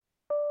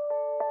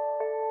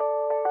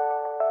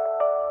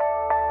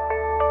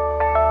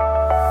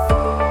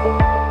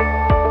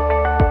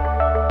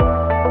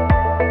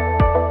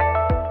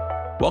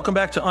Welcome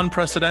back to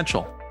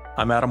Unprecedented.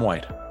 I'm Adam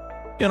White.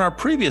 In our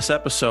previous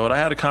episode, I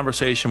had a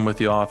conversation with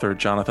the author,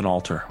 Jonathan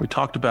Alter. We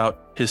talked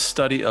about his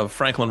study of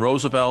Franklin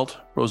Roosevelt,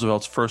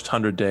 Roosevelt's first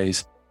 100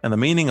 days, and the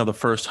meaning of the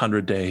first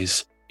 100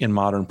 days in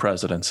modern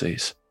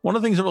presidencies. One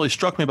of the things that really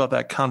struck me about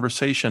that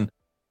conversation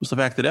was the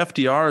fact that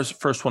FDR's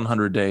first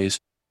 100 days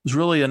was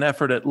really an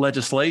effort at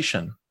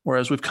legislation,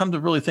 whereas we've come to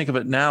really think of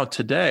it now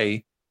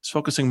today as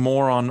focusing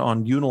more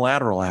on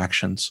unilateral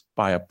actions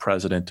by a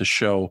president to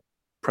show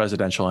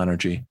presidential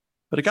energy.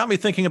 But it got me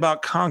thinking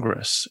about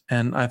Congress,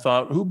 and I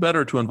thought, who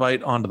better to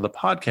invite onto the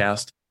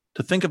podcast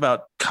to think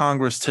about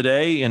Congress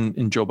today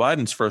in Joe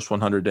Biden's first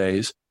 100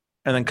 days,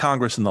 and then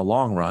Congress in the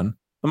long run,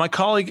 than my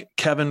colleague,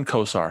 Kevin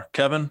Kosar.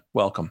 Kevin,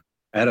 welcome.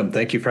 Adam,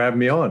 thank you for having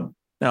me on.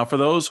 Now, for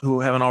those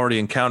who haven't already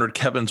encountered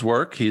Kevin's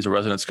work, he's a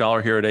resident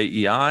scholar here at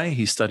AEI.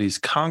 He studies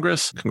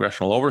Congress,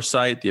 congressional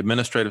oversight, the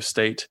administrative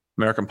state,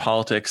 American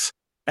politics,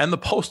 and the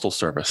Postal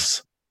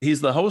Service.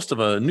 He's the host of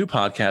a new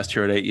podcast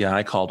here at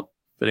AEI called,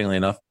 fittingly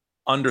enough,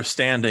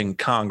 Understanding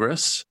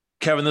Congress.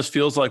 Kevin, this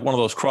feels like one of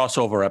those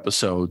crossover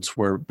episodes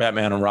where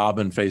Batman and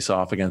Robin face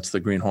off against the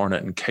Green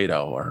Hornet and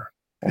Kato.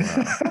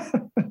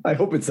 I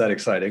hope it's that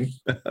exciting.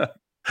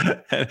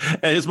 And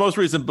his most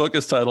recent book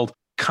is titled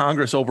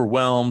Congress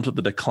Overwhelmed,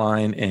 The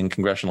Decline in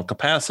Congressional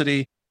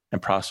Capacity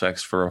and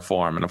Prospects for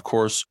Reform. And of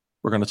course,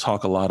 we're going to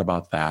talk a lot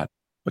about that.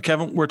 But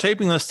Kevin, we're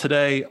taping this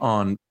today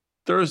on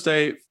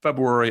Thursday,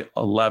 February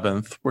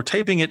 11th. We're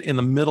taping it in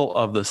the middle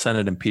of the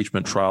Senate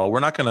impeachment trial. We're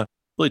not going to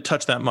really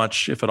touch that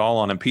much, if at all,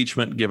 on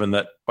impeachment, given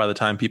that by the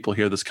time people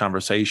hear this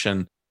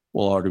conversation,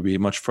 we'll already be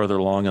much further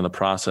along in the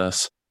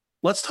process.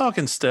 Let's talk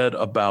instead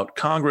about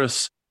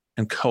Congress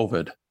and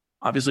COVID.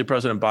 Obviously,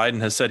 President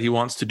Biden has said he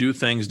wants to do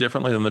things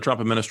differently than the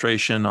Trump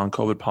administration on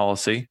COVID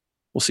policy.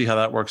 We'll see how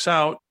that works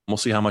out. We'll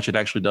see how much it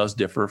actually does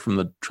differ from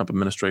the Trump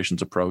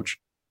administration's approach.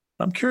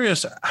 I'm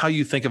curious how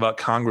you think about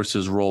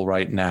Congress's role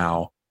right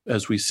now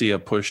as we see a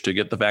push to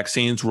get the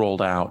vaccines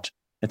rolled out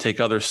and take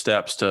other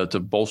steps to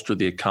bolster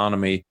the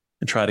economy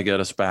and try to get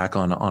us back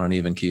on an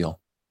even keel.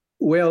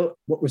 Well,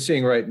 what we're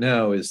seeing right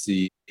now is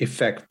the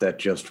effect that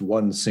just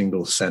one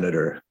single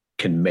senator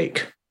can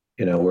make.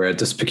 We're at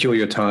this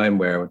peculiar time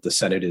where the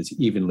Senate is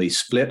evenly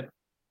split,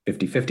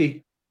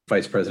 50-50.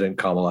 Vice President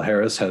Kamala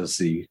Harris has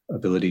the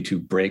ability to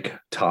break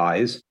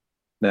ties.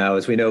 Now,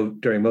 as we know,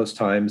 during most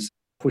times,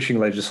 pushing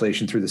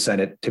legislation through the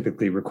Senate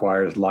typically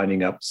requires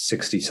lining up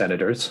 60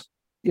 senators.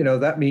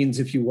 That means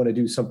if you want to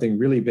do something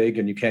really big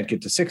and you can't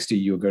get to 60,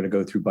 you're going to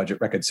go through budget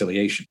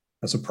reconciliation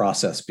as a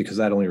process, because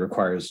that only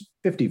requires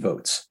 50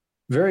 votes.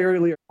 Very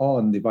early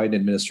on, the Biden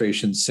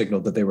administration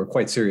signaled that they were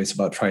quite serious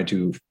about trying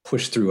to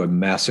push through a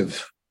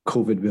massive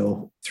COVID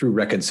bill through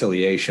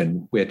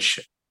reconciliation,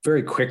 which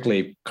very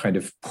quickly kind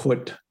of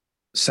put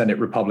Senate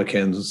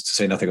Republicans, to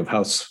say nothing of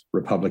House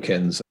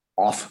Republicans,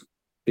 off,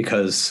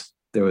 because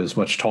there was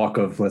much talk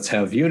of let's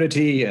have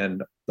unity,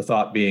 and the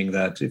thought being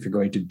that if you're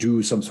going to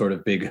do some sort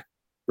of big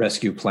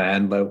rescue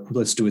plan,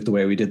 let's do it the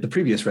way we did the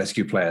previous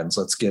rescue plans.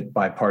 Let's get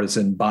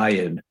bipartisan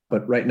buy-in.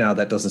 But right now,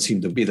 that doesn't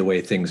seem to be the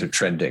way things are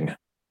trending.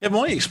 Yeah,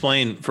 why don't you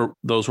explain, for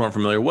those who aren't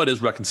familiar, what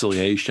is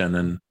reconciliation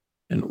and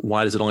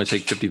why does it only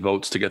take 50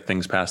 votes to get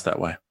things passed that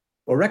way?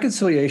 Well,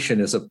 reconciliation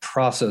is a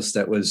process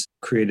that was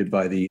created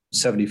by the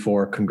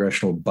 74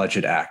 Congressional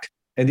Budget Act.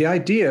 And the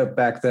idea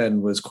back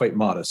then was quite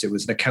modest. It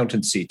was an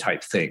accountancy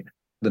type thing.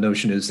 The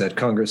notion is that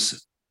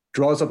Congress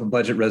draws up a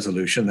budget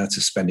resolution, that's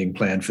a spending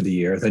plan for the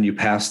year. Then you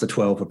pass the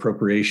 12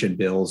 appropriation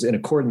bills in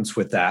accordance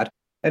with that.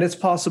 And it's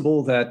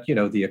possible that,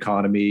 the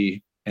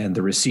economy and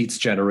the receipts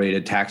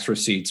generated, tax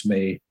receipts,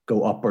 may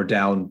go up or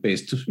down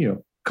based,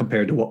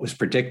 compared to what was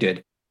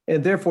predicted.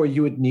 And therefore,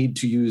 you would need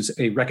to use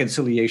a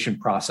reconciliation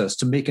process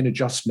to make an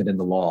adjustment in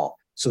the law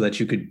so that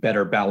you could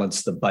better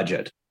balance the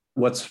budget.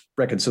 What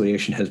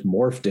reconciliation has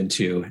morphed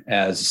into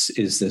is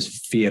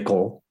this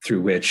vehicle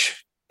through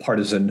which narrow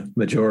partisan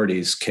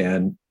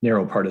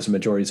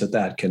majorities at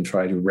that, can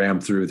try to ram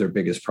through their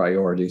biggest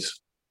priorities.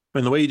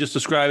 And the way you just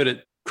described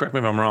it, correct me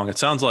if I'm wrong, it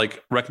sounds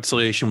like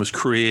reconciliation was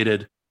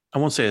created, I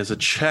won't say as a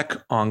check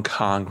on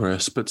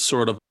Congress, but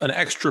sort of an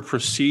extra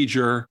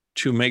procedure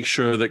to make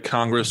sure that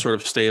Congress sort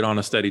of stayed on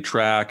a steady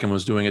track and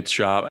was doing its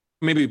job.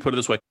 Maybe put it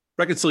this way,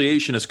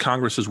 reconciliation is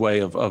Congress's way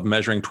of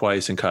measuring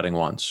twice and cutting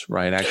once,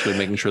 right? Actually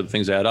making sure that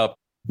things add up.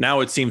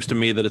 Now it seems to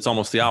me that it's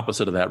almost the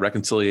opposite of that.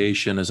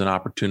 Reconciliation is an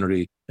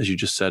opportunity, as you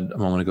just said a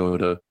moment ago,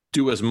 to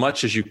do as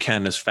much as you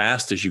can, as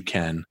fast as you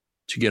can,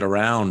 to get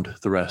around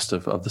the rest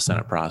of the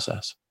Senate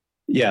process.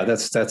 Yeah,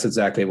 that's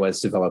exactly what it's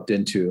developed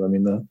into. I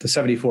mean, the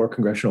 74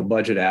 Congressional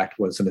Budget Act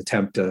was an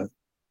attempt to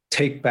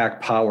take back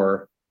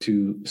power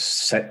to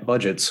set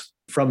budgets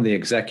from the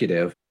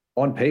executive.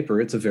 On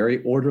paper, it's a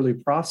very orderly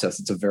process.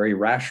 It's a very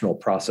rational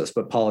process,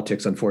 but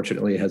politics,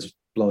 unfortunately, has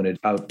blown it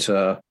out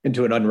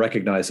into an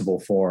unrecognizable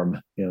form.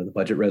 The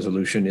budget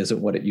resolution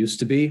isn't what it used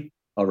to be,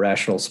 a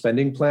rational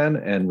spending plan,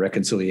 and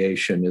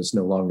reconciliation is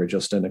no longer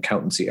just an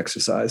accountancy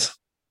exercise.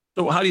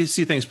 So how do you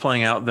see things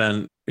playing out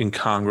then in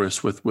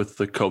Congress with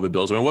the COVID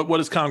bills? I mean, what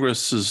is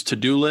Congress's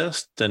to-do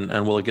list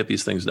and will it get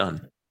these things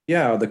done?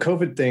 Yeah, the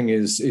COVID thing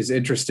is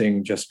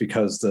interesting just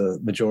because the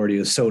majority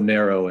is so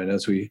narrow. And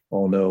as we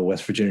all know,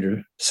 West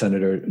Virginia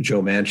Senator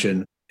Joe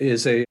Manchin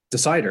is a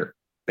decider,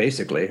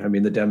 basically. I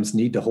mean, the Dems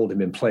need to hold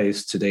him in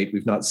place. To date,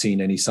 we've not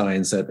seen any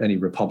signs that any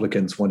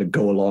Republicans want to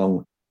go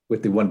along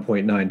with the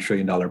 $1.9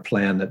 trillion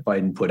plan that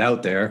Biden put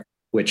out there,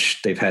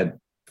 which they've had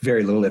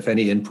very little, if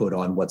any, input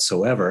on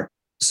whatsoever.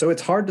 So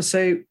it's hard to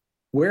say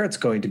where it's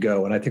going to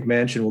go. And I think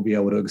Manchin will be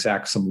able to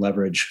exact some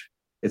leverage.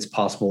 It's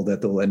possible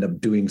that they'll end up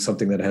doing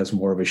something that has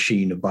more of a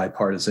sheen of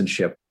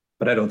bipartisanship.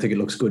 But I don't think it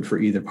looks good for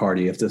either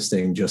party if this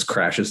thing just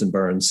crashes and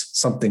burns.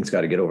 Something's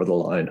got to get over the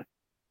line.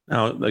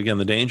 Now, again,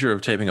 the danger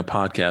of taping a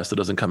podcast that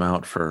doesn't come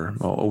out for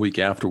a week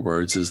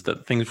afterwards is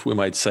that things we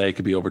might say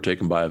could be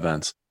overtaken by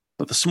events.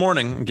 But this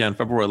morning, again,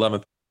 February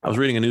 11th, I was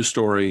reading a news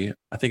story,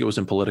 I think it was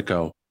in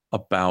Politico,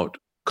 about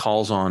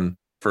calls on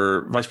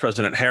for Vice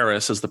President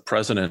Harris as the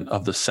president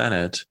of the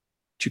Senate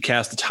to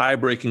cast a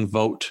tie-breaking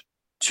vote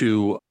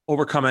to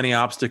overcome any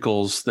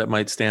obstacles that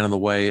might stand in the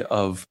way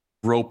of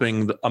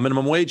roping a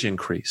minimum wage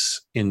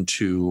increase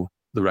into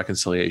the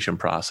reconciliation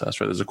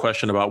process. Right? There's a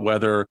question about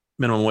whether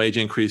minimum wage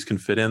increase can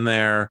fit in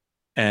there.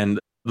 And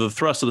the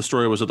thrust of the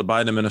story was that the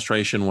Biden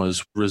administration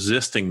was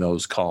resisting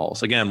those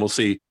calls. Again, we'll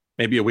see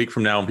maybe a week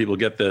from now when people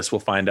get this, we'll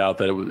find out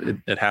that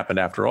it happened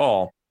after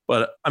all.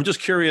 But I'm just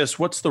curious,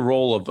 what's the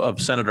role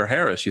of Senator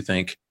Harris, you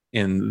think,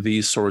 in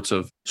these sorts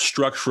of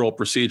structural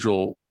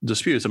procedural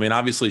disputes? I mean,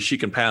 obviously, she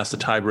can pass a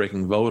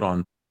tie-breaking vote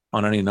on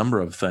any number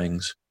of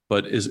things.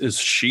 But is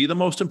she the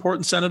most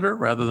important senator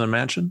rather than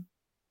Manchin?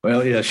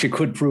 Well, yeah, she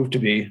could prove to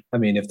be. I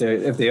mean, if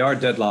they are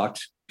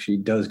deadlocked, she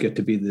does get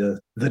to be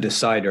the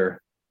decider.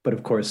 But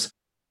of course,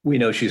 we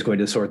know she's going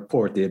to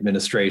support the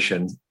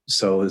administration.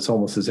 So it's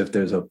almost as if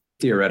there's a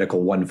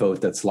theoretical one vote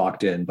that's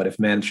locked in. But if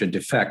Manchin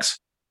defects,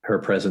 her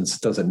presence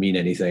doesn't mean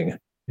anything.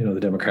 The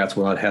Democrats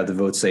will not have the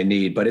votes they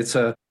need. But it's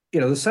the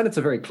Senate's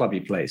a very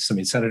clubby place. I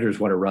mean, senators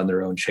want to run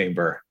their own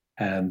chamber.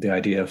 And the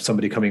idea of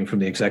somebody coming from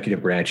the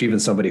executive branch, even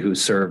somebody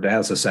who's served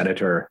as a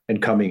senator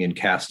and coming and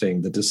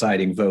casting the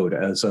deciding vote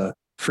as a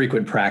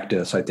frequent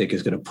practice, I think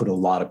is going to put a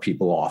lot of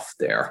people off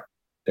there.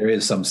 There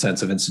is some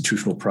sense of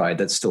institutional pride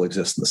that still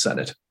exists in the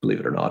Senate, believe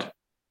it or not.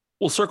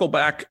 We'll circle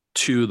back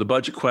to the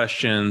budget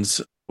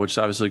questions, which is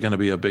obviously going to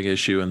be a big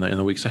issue in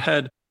the weeks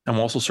ahead. And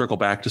we'll also circle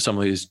back to some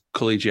of these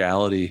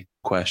collegiality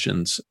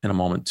questions in a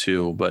moment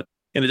too. But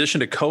in addition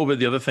to COVID,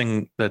 the other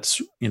thing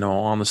that's,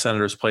 on the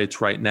senators' plates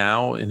right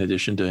now, in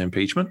addition to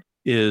impeachment,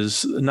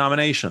 is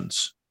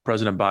nominations.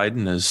 President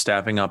Biden is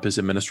staffing up his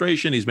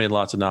administration. He's made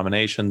lots of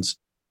nominations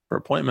for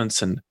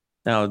appointments, and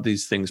now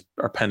these things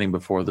are pending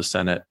before the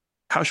Senate.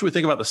 How should we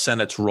think about the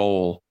Senate's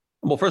role?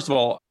 Well, first of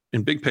all,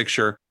 in big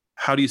picture,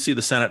 how do you see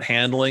the Senate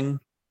handling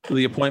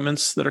the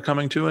appointments that are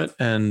coming to it?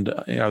 And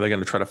are they going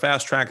to try to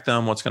fast track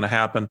them? What's going to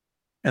happen?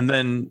 And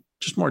then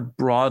just more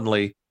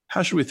broadly,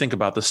 how should we think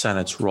about the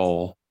Senate's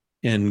role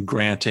in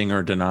granting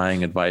or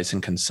denying advice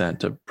and consent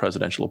to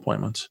presidential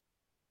appointments?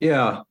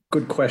 Yeah,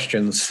 good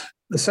questions.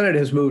 The Senate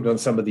has moved on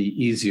some of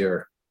the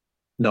easier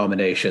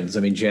nominations.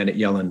 I mean, Janet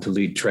Yellen to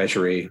lead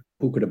Treasury,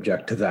 who could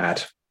object to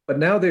that? But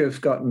now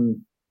they've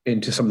gotten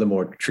into some of the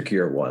more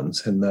trickier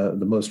ones. And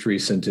the most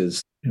recent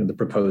is the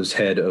proposed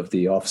head of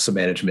the Office of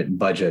Management and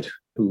Budget,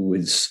 who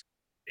is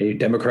a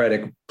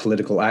Democratic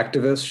political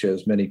activist. She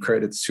has many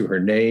credits to her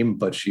name,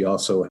 but she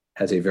also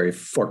has a very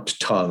forked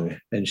tongue,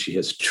 and she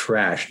has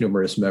trashed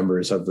numerous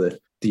members of the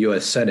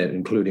U.S. Senate,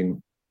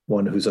 including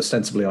one who's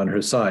ostensibly on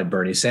her side,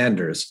 Bernie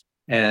Sanders.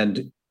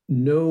 And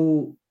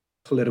no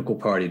political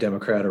party,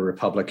 Democrat or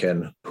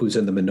Republican, who's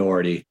in the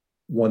minority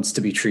wants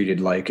to be treated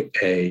like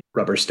a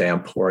rubber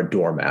stamp or a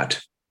doormat.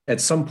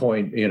 At some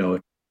point,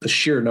 the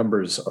sheer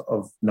numbers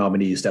of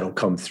nominees that'll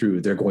come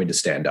through, they're going to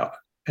stand up.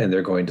 And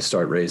they're going to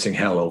start raising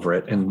hell over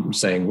it and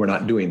saying, we're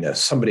not doing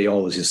this. Somebody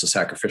always is a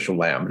sacrificial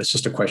lamb. It's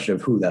just a question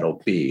of who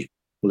that'll be.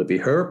 Will it be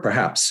her?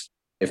 Perhaps.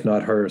 If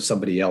not her,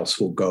 somebody else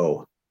will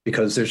go.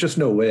 Because there's just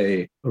no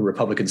way a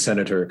Republican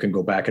senator can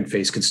go back and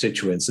face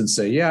constituents and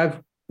say, yeah,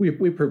 we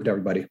proved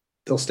everybody.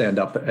 They'll stand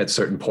up at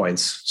certain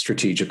points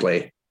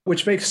strategically,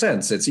 which makes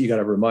sense. You got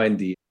to remind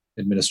the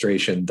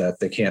administration that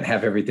they can't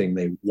have everything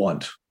they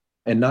want.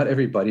 And not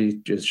everybody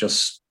is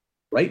just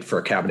right for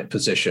a cabinet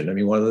position. I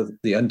mean, one of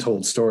the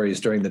untold stories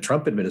during the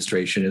Trump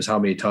administration is how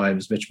many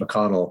times Mitch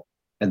McConnell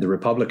and the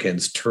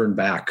Republicans turned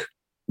back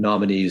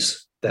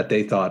nominees that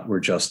they thought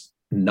were just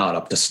not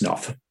up to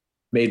snuff,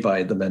 made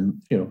by the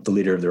men, the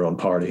leader of their own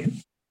party.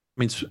 I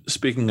mean,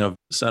 speaking of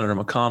Senator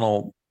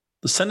McConnell,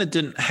 the Senate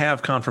didn't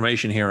have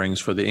confirmation hearings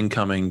for the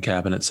incoming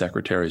cabinet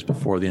secretaries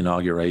before the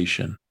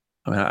inauguration.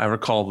 I mean, I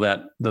recall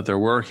that there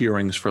were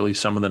hearings for at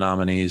least some of the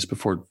nominees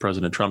before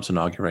President Trump's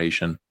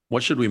inauguration.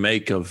 What should we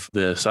make of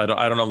this? I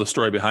don't know the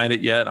story behind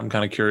it yet. I'm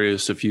kind of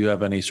curious if you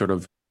have any sort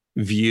of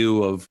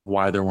view of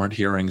why there weren't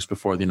hearings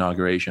before the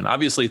inauguration.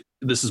 Obviously,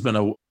 this has been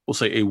we'll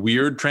say a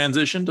weird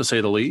transition, to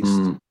say the least.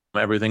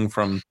 Everything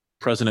from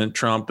President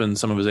Trump and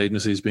some of his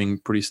agencies being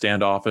pretty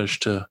standoffish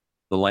to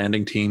the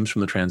landing teams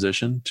from the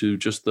transition to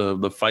just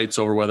the fights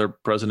over whether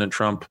President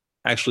Trump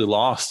actually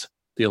lost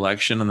the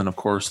election. And then, of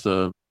course,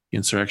 the the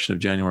insurrection of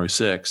January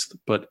 6th.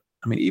 But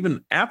I mean,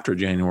 even after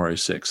January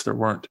 6th, there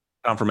weren't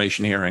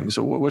confirmation hearings.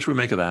 So what should we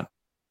make of that?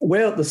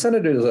 Well, the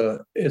Senate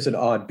is an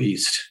odd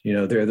beast.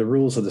 They're the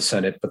rules of the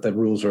Senate, but the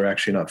rules are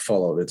actually not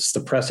followed. It's the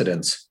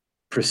precedents.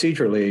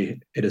 Procedurally,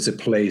 it is a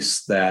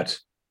place that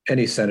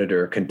any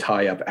senator can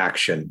tie up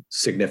action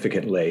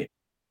significantly.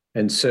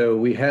 And so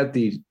we had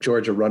the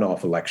Georgia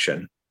runoff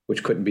election,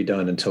 which couldn't be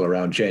done until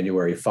around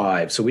January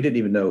 5. So we didn't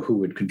even know who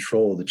would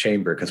control the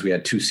chamber because we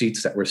had 2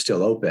 seats that were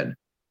still open.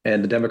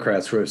 And the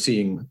Democrats were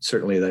seeing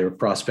certainly their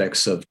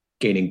prospects of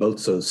gaining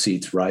both those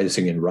seats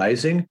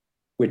rising,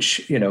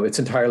 which, it's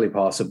entirely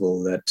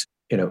possible that,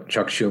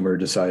 Chuck Schumer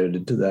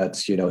decided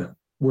that,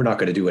 we're not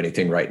going to do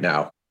anything right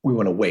now. We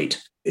want to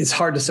wait. It's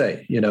hard to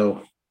say.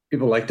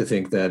 People like to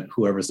think that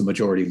whoever's the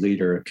majority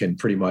leader can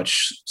pretty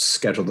much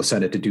schedule the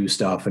Senate to do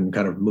stuff and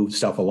kind of move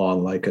stuff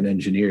along like an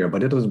engineer,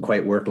 but it doesn't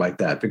quite work like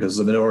that because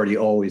the minority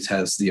always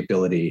has the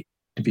ability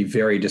to be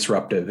very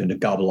disruptive and to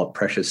gobble up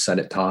precious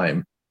Senate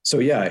time. So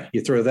yeah,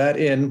 you throw that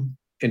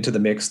into the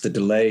mix, the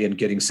delay in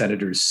getting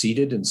senators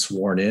seated and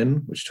sworn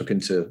in, which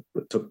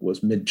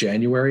was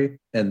mid-January.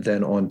 And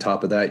then on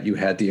top of that, you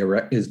had the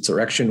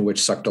insurrection,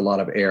 which sucked a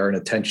lot of air and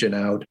attention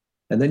out.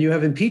 And then you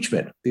have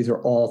impeachment. These are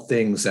all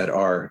things that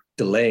are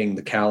delaying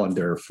the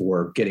calendar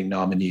for getting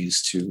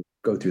nominees to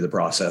go through the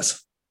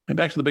process. And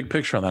back to the big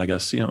picture on that, I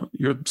guess,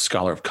 you're a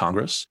scholar of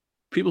Congress.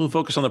 People who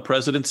focus on the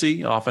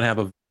presidency often have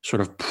a sort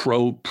of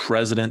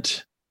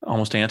pro-president,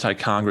 almost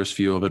anti-Congress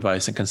view of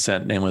advice and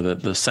consent, namely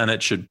that the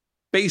Senate should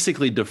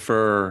basically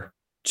defer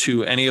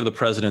to any of the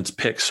president's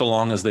picks so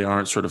long as they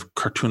aren't sort of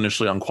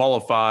cartoonishly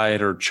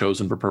unqualified or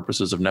chosen for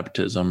purposes of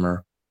nepotism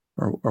or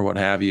what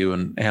have you.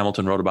 And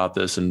Hamilton wrote about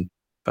this in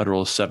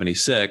Federalist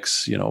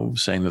 76,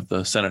 saying that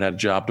the Senate had a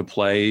job to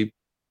play,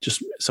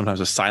 just sometimes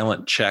a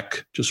silent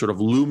check, just sort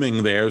of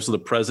looming there. So the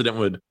president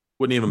wouldn't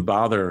even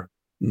bother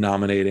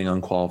nominating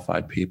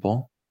unqualified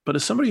people. But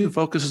as somebody who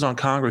focuses on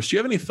Congress, do you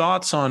have any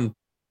thoughts on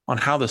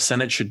how the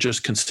Senate should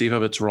just conceive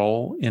of its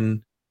role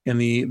in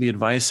the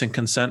advice and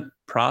consent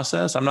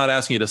process? I'm not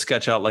asking you to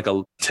sketch out like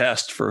a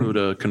test for who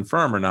to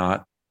confirm or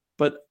not,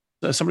 but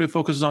as somebody who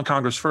focuses on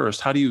Congress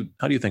first, how do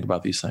you think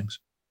about these things?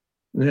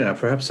 Yeah,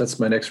 perhaps that's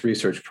my next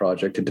research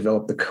project, to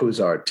develop the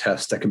Cozart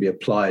test that can be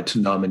applied to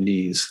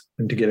nominees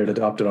and to get it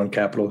adopted on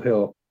Capitol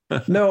Hill.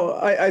 No,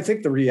 I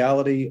think the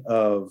reality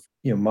of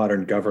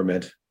modern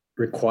government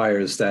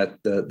requires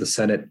that the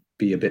Senate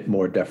be a bit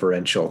more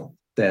deferential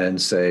than,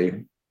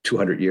 say,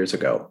 200 years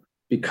ago,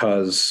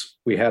 because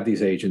we have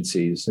these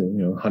agencies,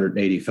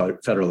 180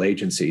 federal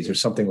agencies or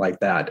something like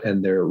that,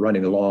 and they're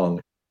running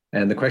along.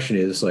 And the question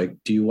is,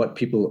 do you want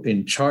people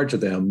in charge of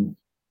them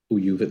who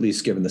you've at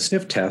least given the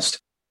sniff test?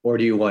 Or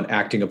do you want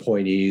acting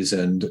appointees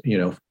and,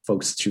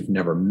 folks that you've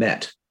never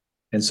met?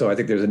 And so I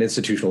think there's an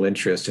institutional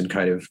interest in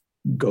kind of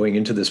going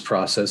into this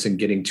process and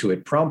getting to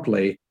it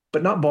promptly,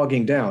 but not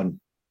bogging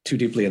down too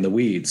deeply in the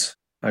weeds.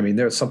 I mean,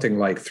 there's something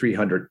like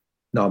 300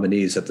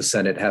 nominees that the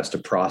Senate has to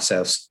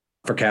process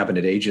for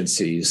cabinet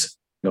agencies,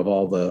 of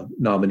all the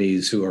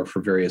nominees who are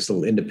for various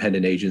little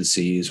independent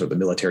agencies or the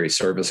military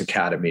service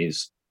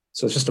academies.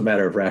 So it's just a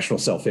matter of rational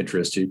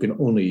self-interest. You can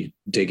only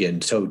dig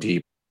in so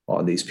deep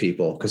on these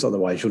people, because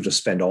otherwise you'll just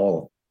spend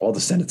all the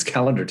Senate's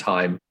calendar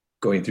time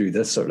going through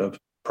this sort of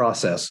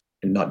process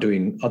and not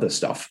doing other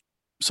stuff.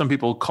 Some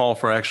people call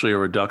for actually a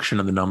reduction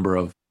in the number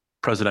of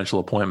presidential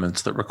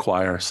appointments that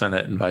require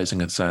Senate advice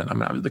and consent. I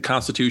mean, the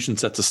Constitution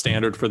sets a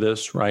standard for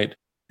this, right?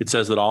 It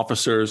says that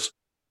officers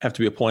have to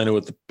be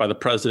appointed by the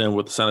president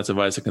with the Senate's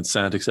advice and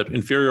consent, except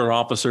inferior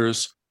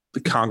officers.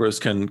 The Congress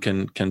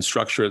can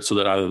structure it so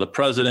that either the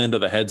president or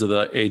the heads of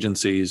the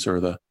agencies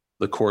or the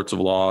courts of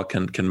law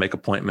can make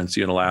appointments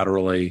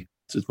unilaterally.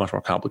 It's much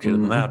more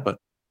complicated than that.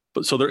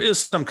 But so there is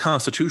some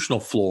constitutional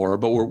floor,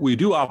 but we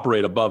do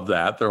operate above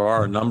that. There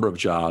are a number of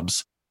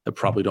jobs that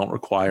probably don't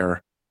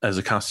require, as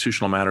a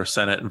constitutional matter,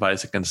 Senate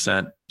advice and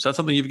consent. Is that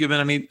something you've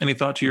given any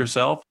thought to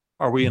yourself?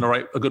 Are we in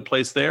a good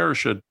place there, or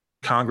should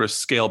Congress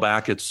scale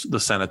back the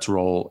Senate's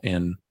role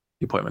in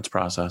the appointments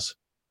process?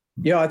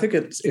 Yeah, I think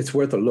it's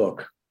worth a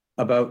look.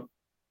 About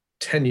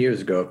 10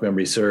 years ago, if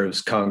memory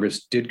serves,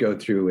 Congress did go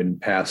through and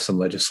pass some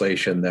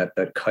legislation that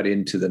cut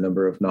into the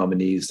number of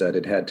nominees that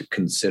it had to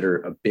consider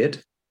a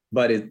bit.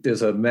 But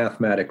there's a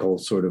mathematical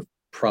sort of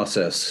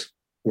process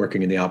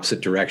working in the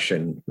opposite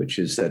direction, which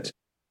is that,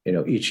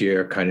 each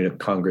year kind of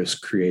Congress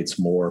creates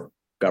more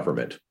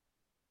government,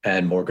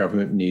 and more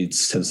government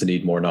tends to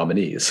need more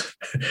nominees.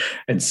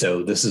 And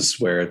so this is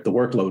where the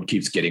workload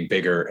keeps getting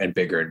bigger and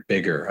bigger and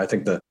bigger. I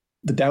think the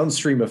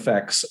downstream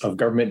effects of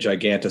government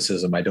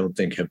giganticism, I don't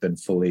think, have been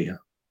fully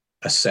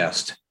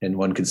assessed. And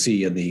one can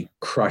see in the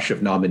crush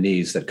of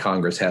nominees that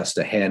Congress has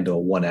to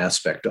handle one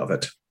aspect of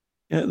it.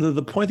 Yeah,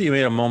 the point that you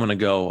made a moment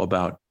ago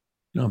about,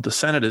 if the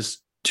Senate is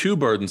too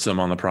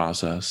burdensome on the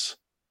process,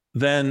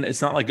 then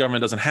it's not like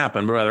government doesn't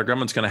happen, but rather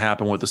government's going to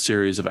happen with a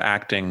series of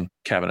acting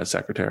cabinet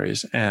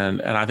secretaries.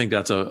 And I think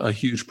that's a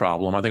huge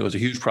problem. I think it was a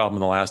huge problem in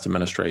the last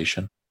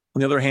administration. On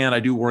the other hand, I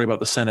do worry about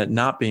the Senate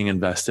not being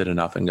invested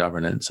enough in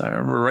governance. I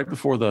remember right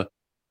before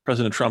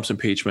President Trump's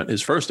impeachment,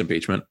 his first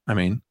impeachment,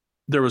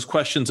 there was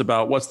questions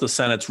about what's the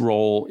Senate's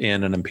role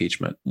in an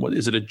impeachment. What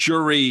is it, a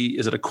jury?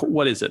 Is it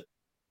what is it?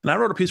 And I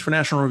wrote a piece for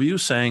National Review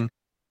saying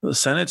the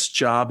Senate's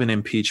job in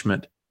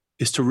impeachment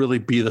is to really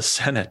be the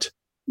Senate,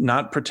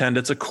 not pretend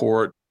it's a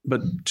court,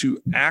 but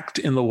to act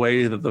in the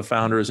way that the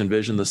founders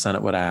envisioned the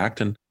Senate would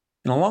act. And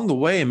along the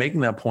way,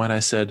 making that point, I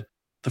said,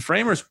 the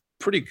framers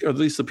or at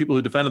least the people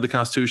who defended the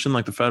Constitution,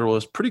 like the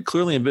Federalists, pretty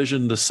clearly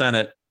envisioned the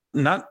Senate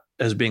not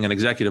as being an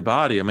executive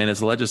body. I mean,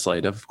 it's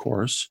legislative, of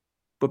course,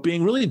 but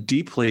being really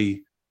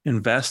deeply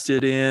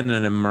invested in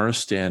and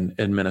immersed in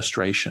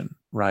administration,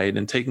 right?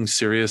 And taking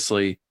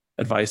seriously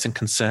advice and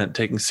consent,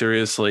 taking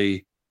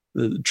seriously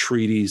the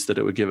treaties that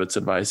it would give its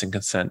advice and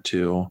consent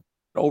to.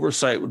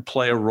 Oversight would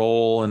play a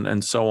role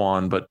and so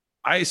on. But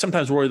I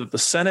sometimes worry that the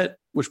Senate,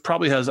 which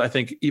probably has, I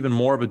think, even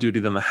more of a duty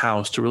than the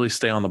House to really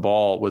stay on the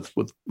ball with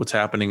what's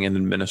happening in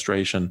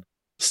administration.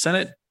 The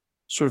Senate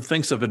sort of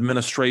thinks of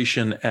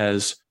administration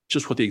as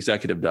just what the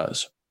executive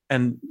does.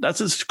 And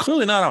that's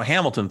clearly not how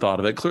Hamilton thought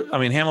of it. I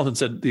mean, Hamilton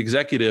said the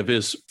executive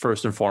is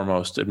first and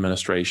foremost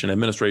administration.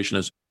 Administration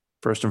is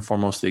first and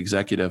foremost the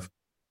executive.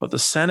 But the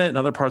Senate and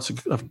other parts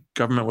of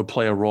government would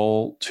play a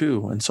role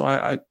too. And so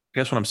I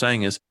guess what I'm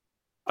saying is,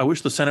 I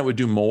wish the Senate would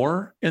do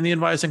more in the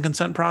advice and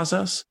consent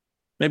process.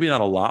 Maybe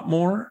not a lot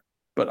more,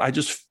 but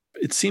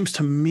it seems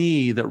to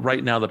me that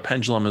right now the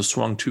pendulum has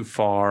swung too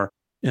far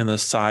in the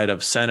side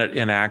of Senate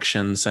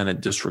inaction,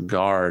 Senate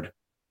disregard,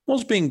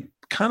 almost being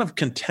kind of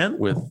content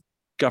with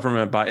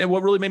government and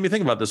what really made me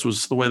think about this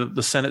was the way that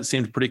the Senate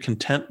seemed pretty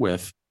content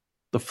with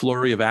the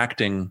flurry of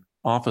acting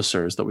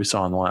officers that we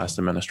saw in the last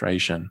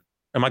administration.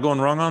 Am I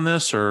going wrong on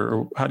this,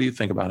 or how do you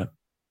think about it?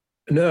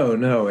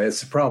 No,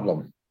 it's a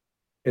problem.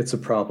 It's a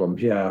problem,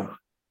 yeah.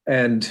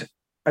 And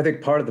I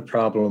think part of the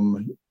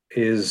problem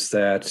is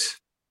that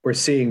we're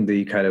seeing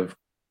the kind of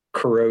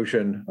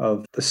corrosion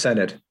of the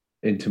Senate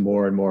into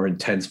more and more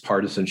intense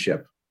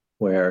partisanship,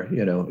 where,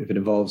 if it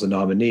involves a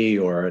nominee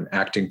or an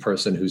acting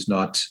person who's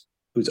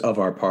of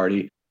our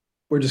party,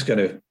 we're just going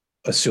to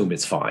assume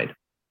it's fine.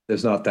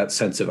 There's not that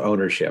sense of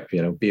ownership,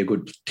 be a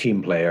good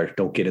team player,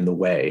 don't get in the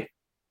way.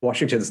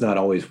 Washington's not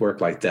always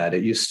worked like that.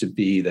 It used to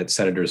be that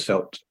senators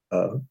felt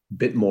a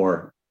bit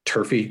more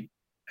turfy,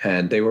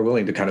 and they were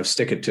willing to kind of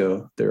stick it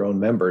to their own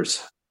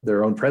members,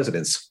 their own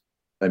presidents.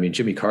 I mean,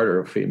 Jimmy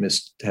Carter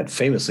had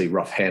famously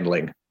rough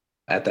handling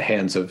at the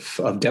hands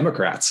of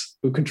Democrats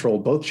who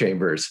controlled both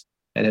chambers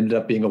and ended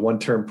up being a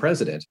one-term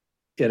president.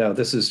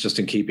 This is just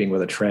in keeping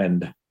with a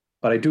trend.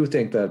 But I do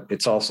think that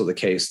it's also the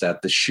case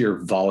that the sheer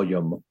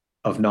volume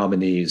of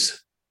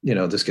nominees,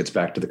 this gets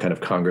back to the kind of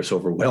Congress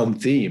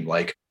overwhelmed theme,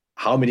 like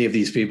how many of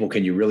these people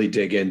can you really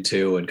dig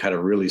into and kind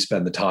of really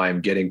spend the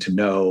time getting to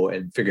know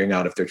and figuring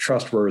out if they're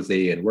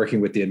trustworthy and working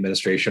with the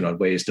administration on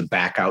ways to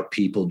back out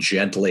people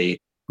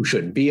gently who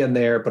shouldn't be in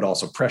there, but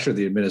also pressure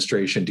the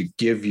administration to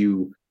give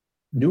you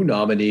new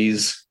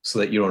nominees so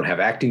that you don't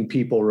have acting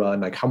people run.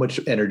 Like, how much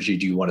energy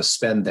do you want to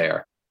spend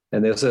there?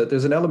 And there's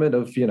an element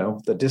of,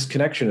 the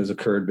disconnection has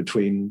occurred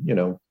between,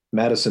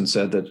 Madison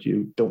said that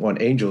you don't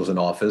want angels in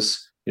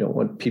office. You don't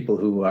want people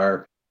who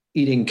are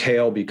eating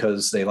kale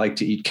because they like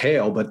to eat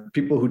kale, but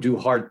people who do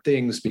hard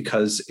things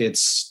because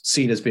it's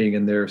seen as being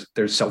in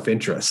their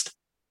self-interest,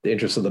 the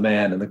interest of the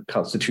man and the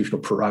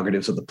constitutional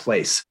prerogatives of the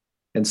place.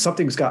 And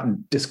something's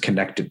gotten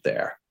disconnected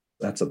there.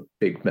 That's a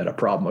big meta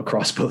problem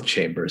across both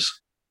chambers.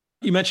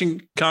 You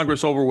mentioned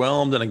Congress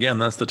overwhelmed. And again,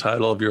 that's the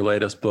title of your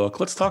latest book.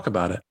 Let's talk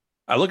about it.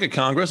 I look at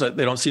Congress,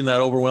 they don't seem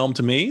that overwhelmed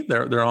to me.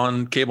 They're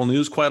on cable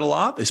news quite a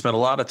lot. They spend a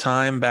lot of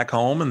time back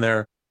home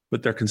and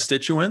with their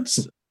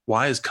constituents.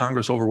 Why is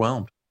Congress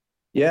overwhelmed?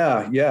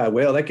 Yeah.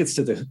 Well, that gets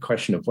to the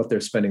question of what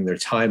they're spending their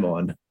time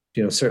on.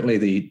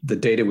 Certainly the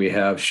data we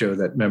have show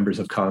that members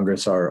of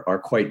Congress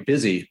are quite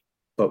busy.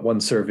 But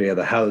one survey of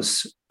the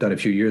House done a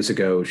few years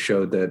ago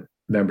showed that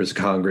members of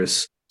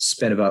Congress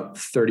spent about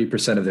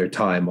 30% of their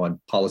time on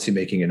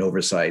policymaking and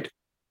oversight,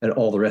 and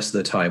all the rest of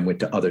the time went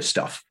to other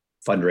stuff,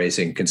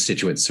 fundraising,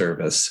 constituent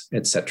service,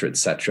 et cetera, et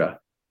cetera.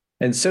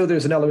 And so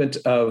there's an element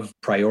of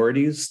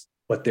priorities,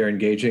 what they're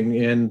engaging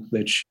in,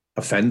 which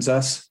offends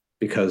us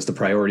because the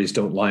priorities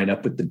don't line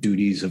up with the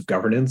duties of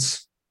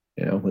governance.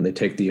 When they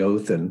take the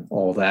oath and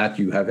all that,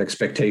 you have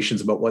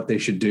expectations about what they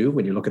should do.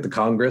 When you look at the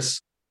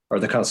Congress or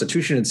the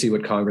Constitution and see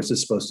what Congress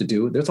is supposed to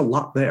do, there's a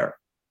lot there.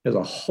 There's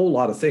a whole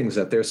lot of things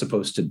that they're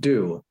supposed to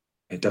do.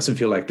 It doesn't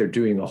feel like they're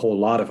doing a whole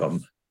lot of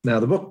them. Now,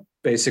 the book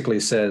basically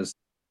says,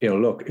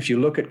 look, if you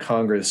look at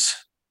Congress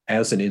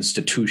as an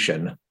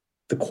institution,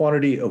 the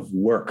quantity of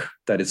work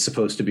that it's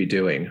supposed to be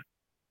doing,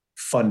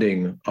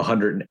 funding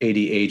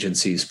 180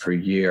 agencies per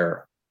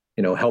year,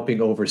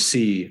 helping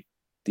oversee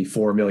the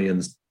 4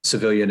 million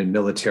civilian and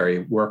military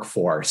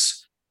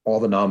workforce,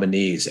 all the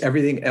nominees,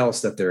 everything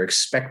else that they're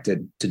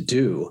expected to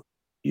do.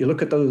 You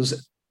look at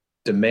those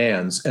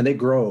demands and they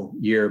grow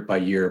year by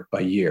year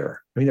by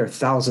year. I mean, there are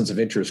thousands of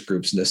interest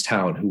groups in this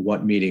town who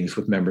want meetings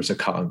with members of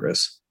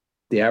Congress.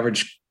 The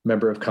average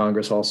member of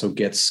Congress also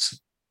gets,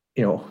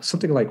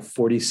 something like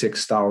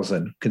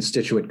 46,000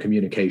 constituent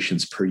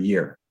communications per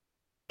year.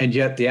 And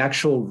yet the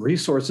actual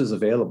resources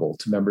available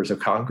to members of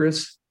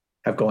Congress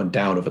have gone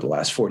down over the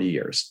last 40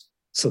 years.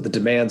 So the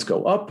demands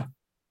go up,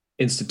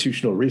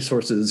 institutional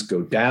resources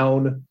go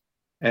down.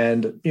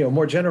 And,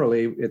 more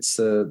generally, it's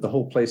the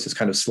whole place is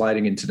kind of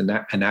sliding into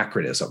the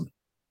anachronism.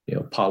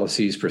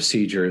 Policies,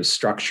 procedures,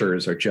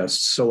 structures are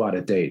just so out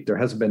of date. There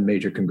hasn't been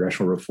major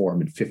congressional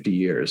reform in 50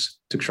 years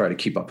to try to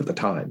keep up with the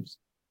times.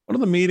 What are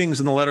the meetings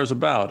and the letters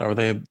about? Are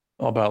they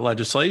all about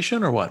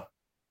legislation or what?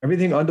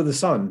 Everything under the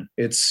sun.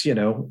 It's,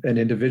 an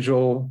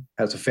individual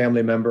has a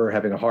family member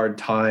having a hard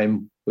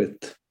time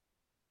with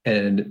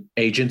an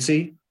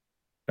agency.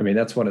 I mean,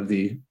 that's one of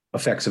the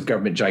effects of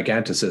government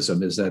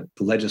giganticism, is that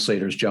the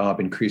legislator's job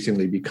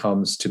increasingly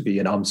becomes to be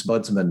an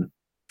ombudsman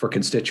for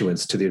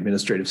constituents to the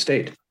administrative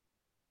state.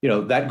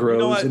 That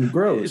grows and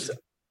grows.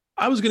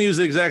 I was going to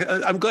use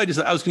I'm glad you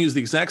said, I was going to use the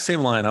exact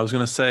same line. I was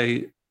going to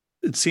say,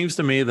 it seems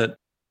to me that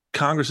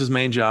Congress's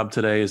main job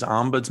today is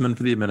ombudsman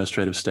for the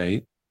administrative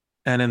state.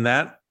 And in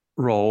that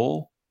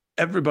role,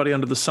 everybody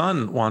under the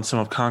sun wants some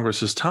of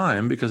Congress's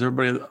time, because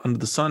everybody under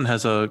the sun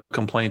has a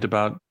complaint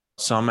about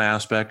some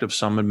aspect of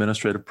some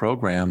administrative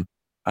program,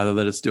 either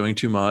that it's doing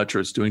too much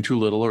or it's doing too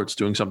little or it's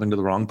doing something to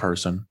the wrong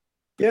person.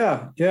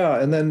 Yeah.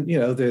 And then,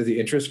 there are the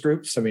interest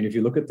groups. I mean, if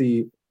you look at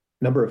the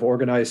number of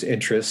organized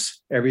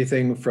interests,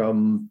 everything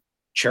from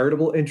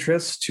charitable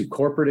interests to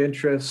corporate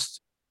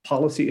interests,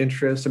 policy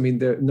interests. I mean,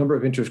 the number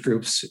of interest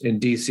groups in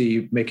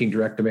DC making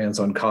direct demands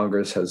on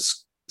Congress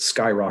has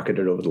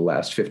skyrocketed over the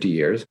last 50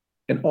 years.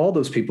 And all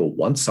those people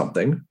want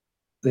something.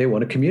 They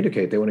want to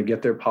communicate. They want to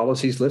get their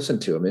policies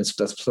listened to. I mean,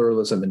 that's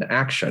pluralism in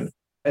action.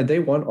 And they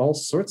want all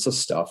sorts of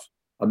stuff.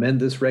 Amend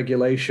this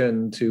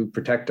regulation to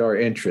protect our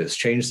interests,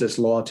 change this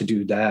law to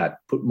do that,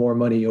 put more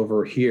money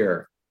over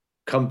here,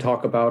 come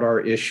talk about our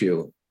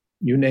issue,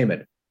 you name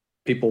it.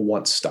 People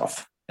want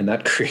stuff, and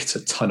that creates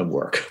a ton of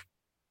work.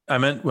 I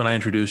meant when I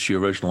introduced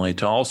you originally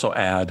to also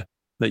add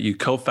that you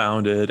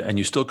co-founded and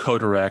you still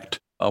co-direct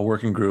a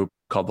working group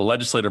called the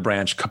Legislative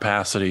Branch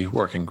Capacity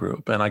Working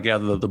Group. And I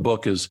gather that the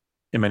book is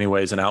in many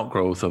ways an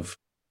outgrowth of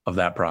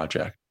that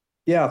project.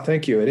 Yeah,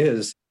 thank you. It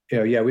is.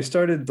 We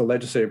started the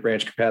Legislative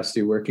Branch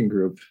Capacity Working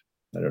Group,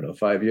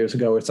 5 years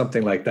ago or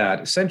something like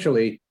that.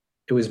 Essentially,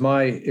 it was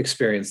my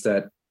experience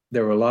that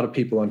there were a lot of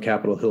people on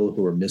Capitol Hill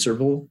who were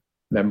miserable,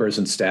 members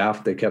and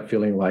staff. They kept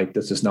feeling like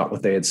this is not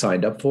what they had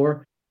signed up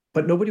for,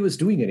 but nobody was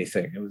doing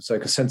anything. It was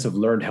like a sense of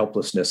learned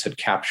helplessness had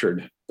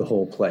captured the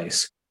whole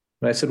place.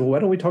 And I said, well, why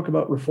don't we talk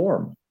about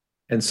reform?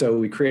 And so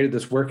we created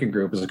this working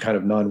group as a kind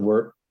of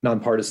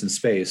nonpartisan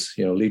space.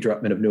 Lee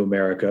Drutman of New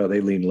America,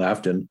 they lean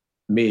left, and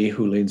me,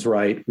 who leans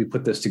right. We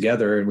put this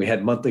together and we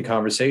had monthly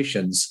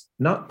conversations,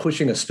 not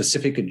pushing a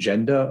specific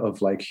agenda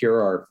of like, here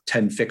are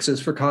 10 fixes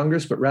for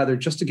Congress, but rather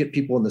just to get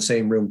people in the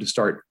same room to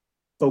start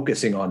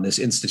focusing on this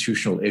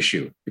institutional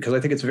issue. Because I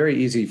think it's very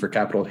easy for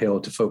Capitol Hill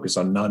to focus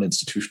on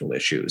non-institutional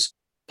issues,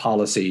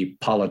 policy,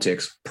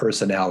 politics,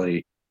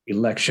 personality,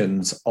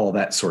 elections, all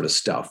that sort of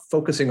stuff,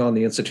 focusing on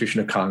the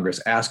institution of Congress,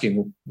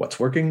 asking what's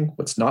working,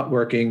 what's not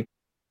working,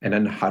 and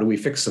then how do we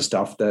fix the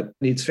stuff that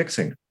needs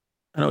fixing.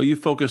 I know you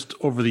focused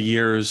over the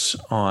years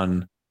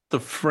on the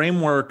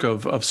framework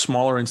of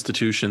smaller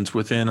institutions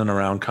within and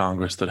around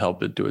Congress that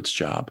help it do its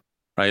job,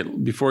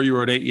 right? Before you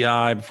were at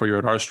AEI, before you were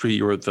at R Street,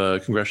 you were at the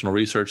Congressional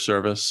Research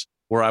Service,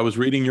 where I was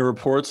reading your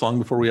reports long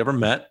before we ever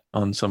met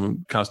on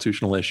some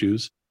constitutional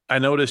issues. I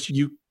noticed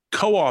you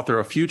co-author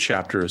a few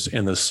chapters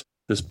in this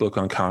book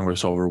on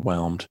Congress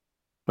Overwhelmed.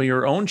 But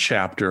your own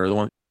chapter, the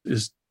one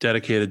is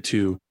dedicated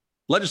to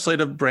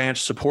legislative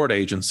branch support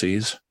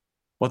agencies,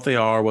 what they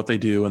are, what they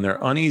do, and their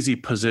uneasy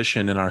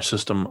position in our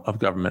system of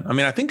government. I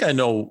mean, I think I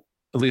know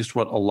at least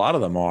what a lot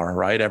of them are,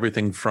 right?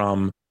 Everything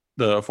from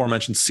the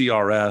aforementioned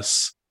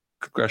CRS,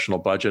 Congressional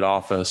Budget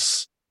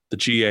Office, the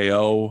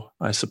GAO,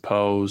 I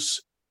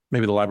suppose,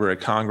 maybe the Library of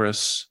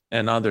Congress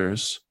and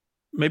others.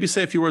 Maybe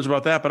say a few words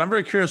about that, but I'm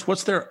very curious,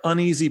 what's their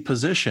uneasy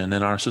position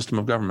in our system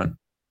of government?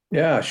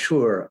 Yeah,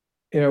 sure.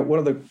 One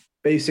of the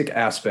basic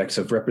aspects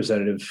of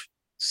representative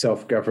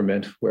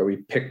self-government, where we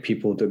pick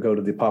people to go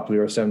to the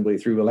popular assembly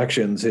through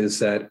elections, is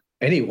that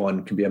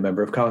anyone can be a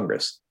member of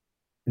Congress.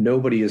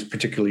 Nobody is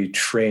particularly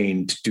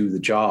trained to do the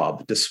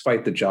job,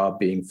 despite the job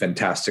being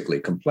fantastically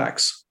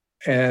complex.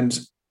 And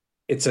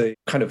it's a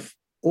kind of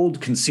old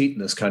conceit in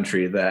this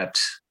country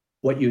that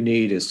what you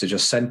need is to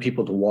just send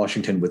people to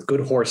Washington with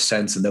good horse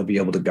sense and they'll be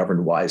able to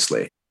govern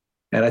wisely.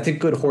 And I think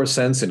good horse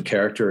sense and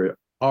character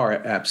are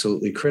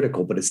absolutely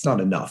critical, but it's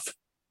not enough.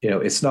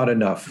 It's not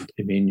enough.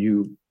 I mean,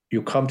 you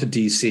come to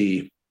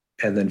DC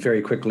and then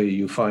very quickly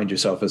you find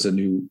yourself as a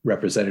new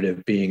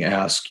representative being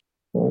asked,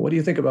 well, what do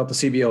you think about the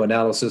CBO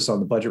analysis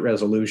on the budget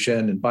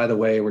resolution? And by the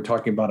way, we're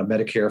talking about a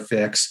Medicare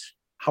fix.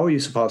 How are you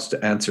supposed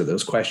to answer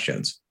those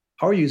questions?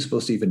 How are you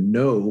supposed to even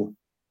know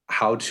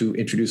how to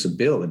introduce a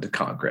bill into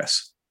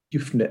Congress?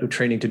 You've no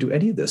training to do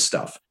any of this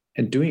stuff.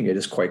 And doing it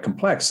is quite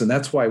complex. And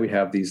that's why we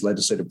have these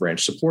legislative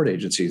branch support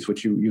agencies,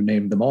 which you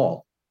named them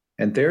all.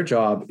 And their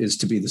job is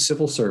to be the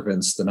civil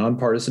servants, the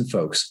nonpartisan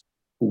folks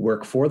who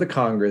work for the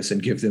Congress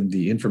and give them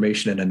the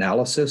information and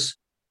analysis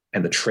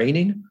and the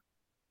training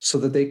so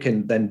that they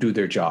can then do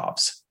their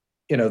jobs.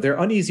 Their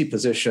uneasy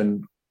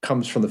position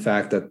comes from the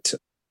fact that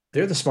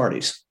they're the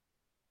smarties.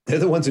 They're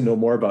the ones who know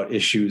more about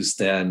issues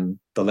than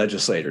the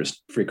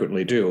legislators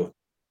frequently do.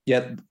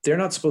 Yet they're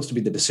not supposed to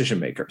be the decision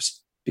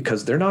makers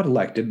because they're not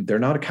elected. They're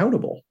not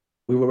accountable.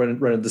 We were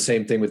running the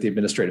same thing with the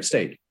administrative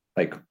state.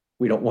 Like,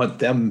 we don't want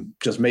them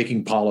just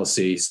making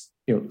policies,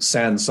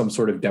 sans some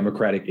sort of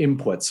democratic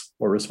inputs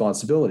or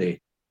responsibility.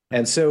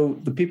 And so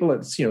the people at,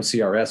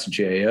 CRS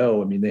and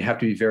GAO, they have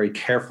to be very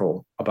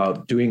careful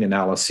about doing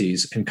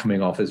analyses and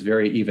coming off as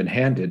very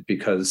even-handed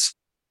because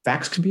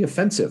facts can be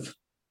offensive.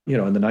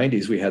 In the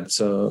 90s, we had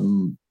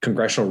some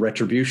congressional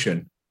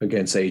retribution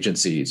against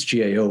agencies.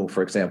 GAO,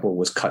 for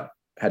example,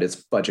 had its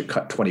budget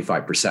cut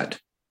 25%.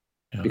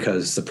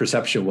 Because the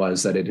perception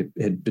was that it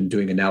had been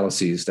doing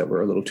analyses that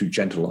were a little too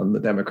gentle on the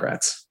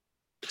Democrats.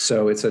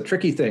 So it's a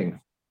tricky thing.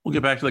 We'll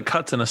get back to the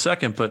cuts in a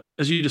second, but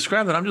as you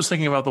describe that, I'm just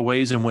thinking about the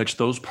ways in which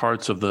those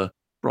parts of the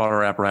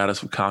broader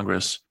apparatus of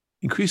Congress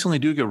increasingly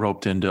do get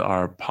roped into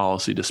our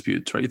policy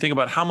disputes, right? You think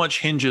about how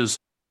much hinges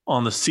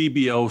on the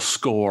CBO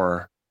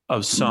score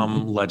of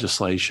some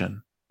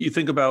legislation. You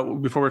think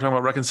about, before we were talking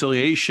about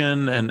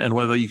reconciliation and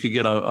whether you could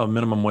get a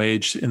minimum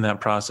wage in that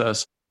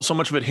process, so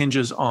much of it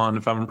hinges on,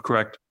 if I'm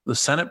correct, the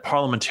Senate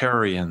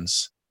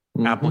parliamentarians'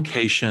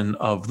 application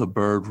of the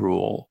Byrd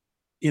rule.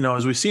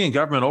 As we see in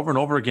government over and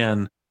over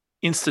again,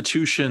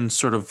 institutions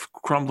sort of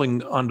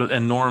crumbling under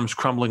and norms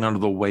crumbling under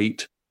the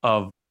weight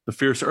of the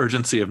fierce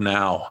urgency of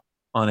now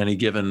on any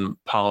given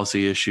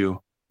policy issue.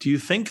 Do you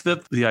think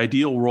that the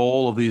ideal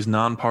role of these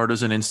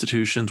nonpartisan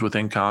institutions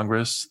within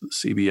Congress, the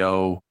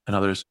CBO and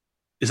others,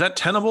 is that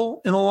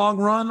tenable in the long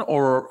run?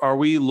 Or are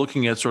we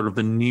looking at sort of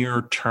the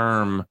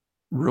near-term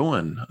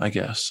ruin, I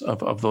guess,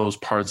 of those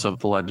parts of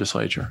the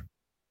legislature?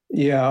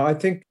 Yeah, I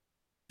think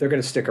they're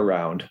going to stick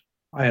around.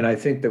 And I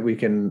think that we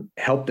can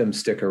help them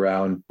stick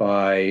around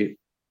by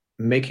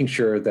making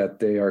sure that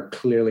they are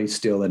clearly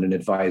still in an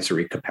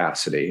advisory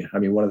capacity.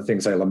 One of the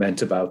things I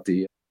lament about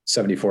the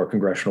 74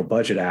 Congressional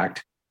Budget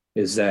Act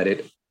is that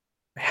it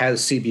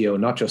has CBO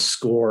not just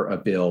score a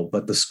bill,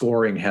 but the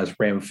scoring has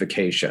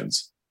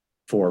ramifications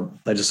for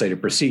legislative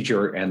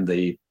procedure and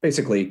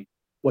basically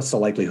what's the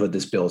likelihood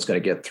this bill is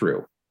going to get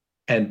through.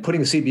 And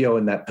putting CBO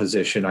in that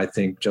position, I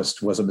think,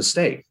 just was a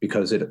mistake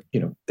because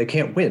they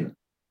can't win.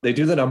 They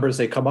do the numbers,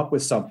 they come up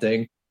with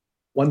something.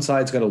 One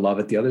side's going to love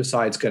it, the other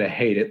side's going to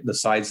hate it. And the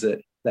sides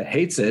that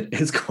hates it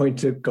is going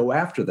to go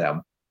after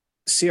them.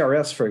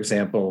 CRS, for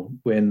example,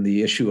 when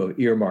the issue of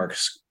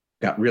earmarks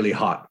got really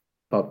hot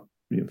about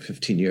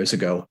 15 years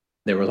ago,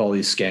 there was all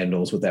these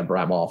scandals with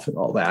Abramoff and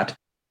all that.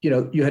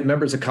 You had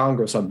members of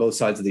Congress on both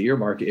sides of the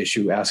earmark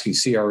issue asking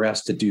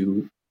CRS to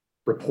do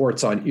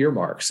reports on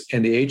earmarks.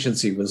 And the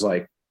agency was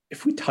like,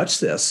 if we touch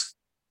this,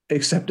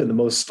 except in the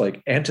most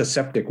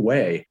antiseptic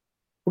way,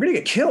 we're going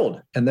to get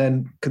killed. And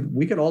then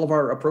we get all of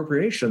our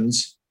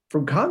appropriations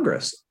from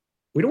Congress.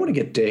 We don't want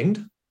to get dinged.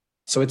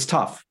 So it's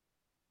tough.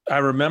 I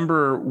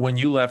remember when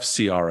you left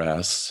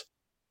CRS,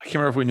 I can't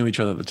remember if we knew each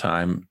other at the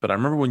time, but I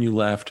remember when you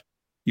left,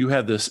 you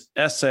had this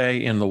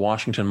essay in the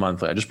Washington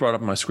Monthly. I just brought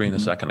up on my screen a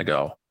second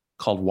ago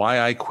called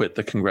Why I Quit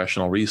the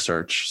Congressional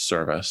Research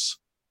Service.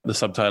 The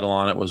subtitle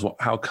on it was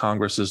How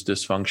Congress's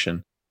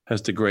Dysfunction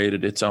Has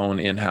Degraded Its Own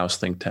In-House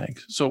Think Tank.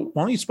 So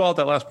why don't you spell out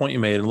that last point you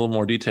made in a little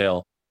more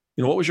detail?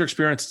 What was your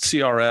experience at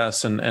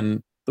CRS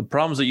and the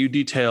problems that you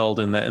detailed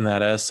in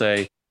that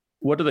essay?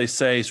 What do they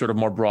say sort of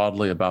more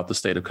broadly about the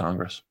state of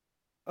Congress?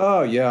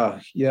 Oh, yeah.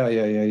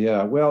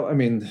 Well,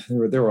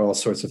 there were all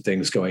sorts of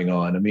things going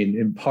on.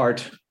 In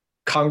part,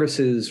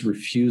 Congress's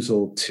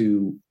refusal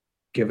to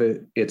give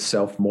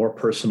itself more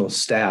personal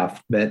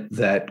staff meant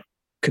that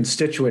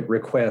constituent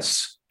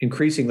requests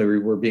increasingly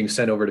were being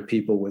sent over to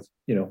people with,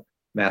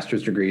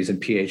 master's degrees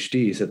and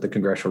PhDs at the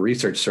Congressional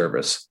Research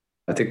Service.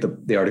 I think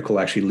the article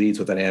actually leads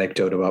with an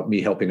anecdote about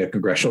me helping a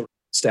congressional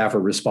staffer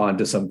respond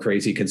to some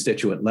crazy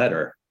constituent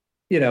letter,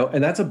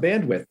 and that's a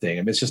bandwidth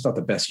thing. It's just not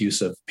the best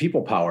use of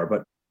people power,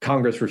 but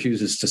Congress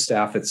refuses to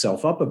staff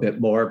itself up a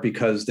bit more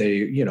because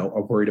they,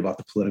 are worried about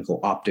the political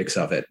optics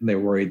of it. And they're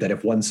worried that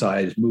if one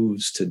side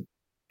moves to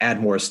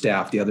add more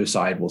staff, the other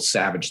side will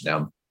savage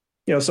them.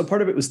 So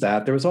part of it was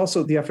that. There was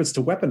also the efforts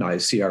to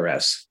weaponize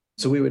CRS.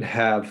 So we would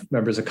have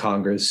members of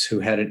Congress who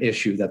had an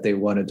issue that they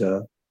wanted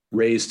to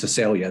raise to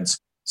salience.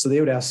 So they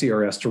would ask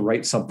CRS to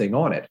write something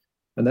on it.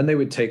 And then they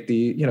would take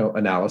the,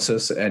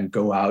 analysis and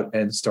go out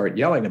and start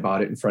yelling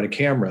about it in front of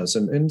cameras.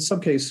 And in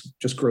some cases,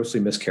 just grossly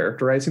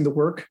mischaracterizing the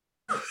work.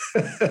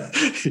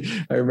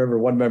 I remember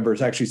one member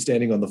is actually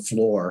standing on the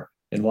floor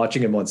and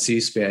watching him on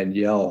C-SPAN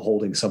yell,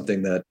 holding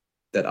something that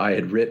I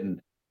had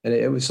written. And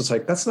it was just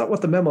like, that's not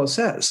what the memo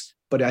says.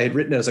 But I had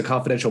written it as a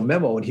confidential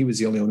memo, and he was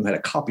the only one who had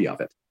a copy of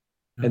it.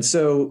 And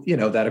so,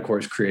 that, of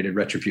course, created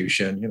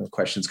retribution,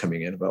 questions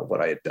coming in about what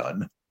I had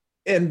done.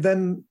 And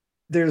then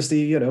there's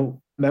the,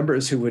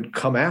 members who would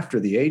come after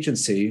the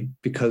agency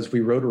because we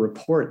wrote a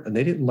report and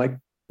they didn't like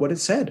what it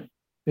said.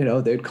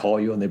 They'd call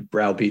you and they'd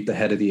browbeat the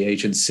head of the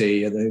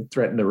agency and they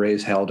threaten to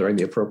raise hell during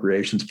the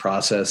appropriations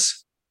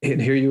process. And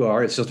here you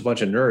are, it's just a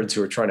bunch of nerds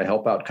who are trying to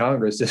help out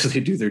Congress as they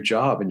do their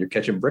job, and you're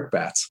catching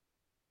brickbats.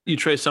 You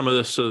trace some of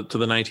this to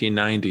the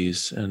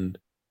 1990s, and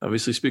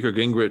obviously Speaker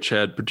Gingrich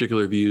had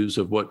particular views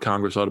of what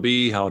Congress ought to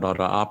be, how it ought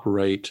to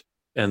operate.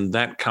 And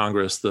that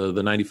Congress, the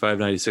 95,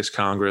 96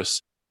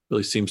 Congress,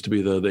 really seems to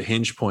be the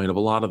hinge point of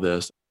a lot of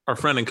this. Our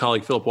friend and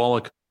colleague Philip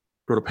Wallach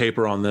wrote a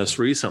paper on this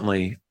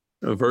recently,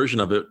 a version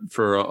of it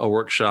for a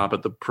workshop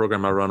at the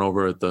program I run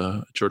over at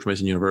the George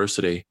Mason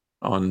University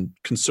on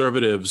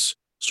conservatives'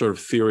 sort of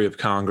theory of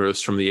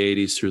Congress from the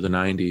 80s through the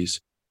 90s.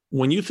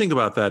 When you think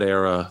about that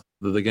era,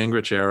 the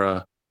Gingrich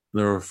era,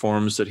 the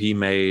reforms that he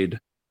made,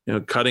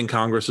 cutting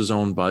Congress's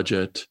own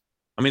budget.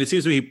 I mean, it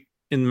seems to me he,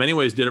 in many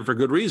ways, did it for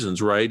good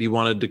reasons, right? He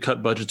wanted to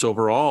cut budgets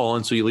overall.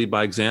 And so you lead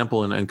by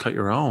example and cut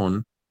your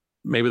own.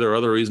 Maybe there are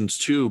other reasons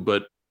too,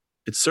 but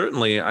it's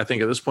certainly, I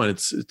think at this point,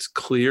 it's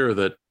clear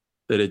that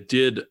it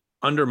did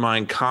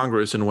undermine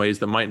Congress in ways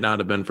that might not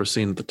have been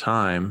foreseen at the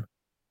time.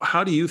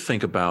 How do you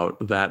think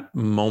about that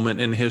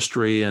moment in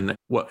history and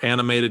what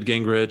animated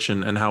Gingrich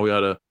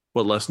and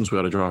what lessons we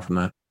ought to draw from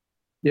that?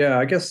 Yeah,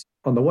 I guess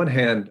on the one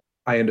hand,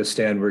 I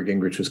understand where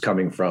Gingrich was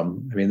coming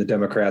from. I mean, the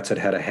Democrats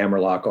had a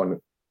hammerlock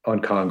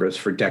on Congress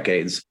for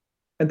decades,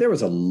 and there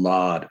was a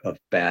lot of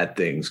bad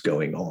things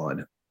going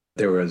on.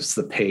 There was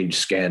the Page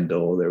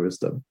scandal, there was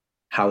the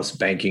House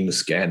banking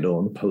scandal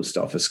and the post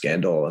office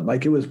scandal. And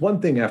it was one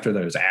thing after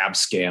there was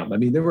Abscam. I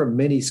mean, there were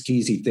many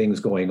skeezy things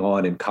going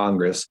on in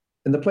Congress,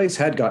 and the place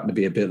had gotten to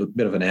be a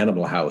bit of an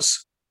animal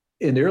house.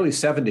 In the early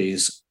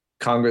 70s,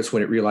 Congress,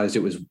 when it realized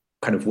it was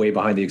kind of way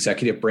behind the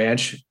executive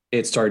branch,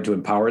 it started to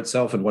empower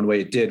itself. And one way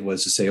it did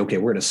was to say, okay,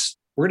 we're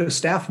going to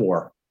staff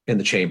war in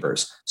the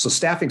chambers. So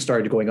staffing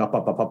started going up.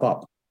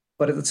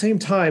 But at the same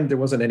time, there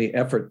wasn't any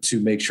effort to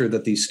make sure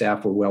that these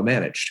staff were well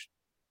managed.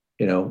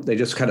 They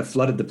just kind of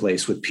flooded the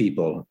place with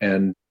people.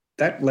 And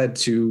that led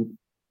to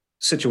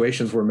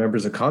situations where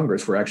members of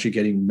Congress were actually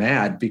getting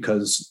mad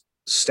because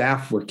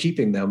staff were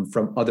keeping them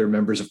from other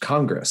members of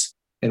Congress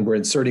and were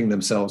inserting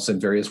themselves in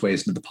various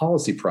ways into the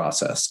policy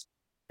process.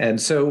 And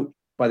so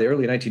by the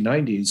early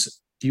 1990s,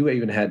 you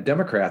even had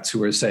Democrats who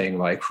were saying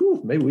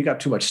maybe we got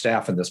too much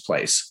staff in this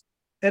place.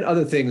 And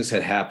other things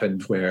had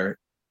happened where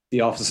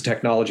the Office of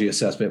Technology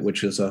Assessment,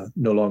 which is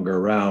no longer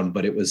around,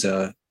 but it was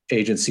a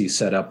agency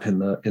set up in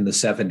the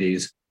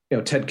 70s.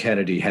 Ted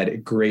Kennedy had a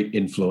great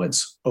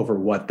influence over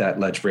what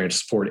that Ledge Branch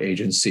Support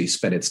Agency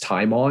spent its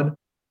time on.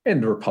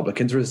 And the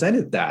Republicans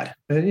resented that.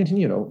 And,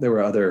 there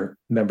were other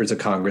members of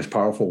Congress,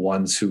 powerful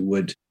ones who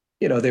would,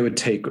 they would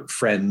take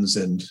friends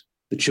and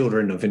the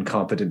children of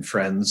incompetent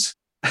friends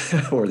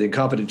or the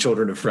incompetent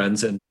children of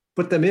friends and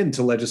put them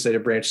into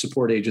legislative branch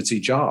support agency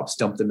jobs,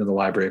 dump them in the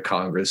Library of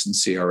Congress and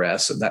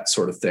CRS and that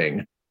sort of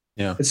thing.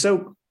 Yeah. And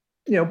so,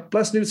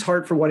 bless Newt's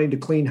heart for wanting to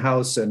clean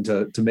house and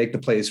to make the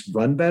place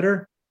run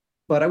better.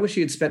 But I wish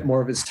he had spent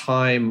more of his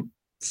time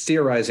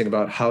theorizing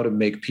about how to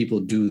make people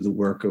do the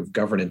work of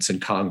governance in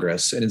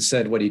Congress. And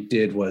instead, what he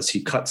did was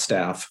he cut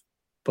staff,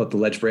 put the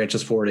ledge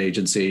branches forward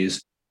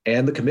agencies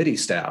and the committee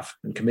staff.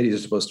 And committees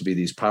are supposed to be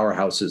these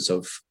powerhouses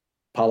of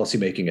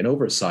policymaking and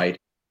oversight,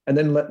 and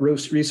then let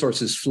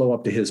resources flow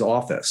up to his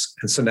office.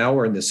 And so now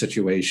we're in this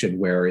situation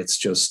where it's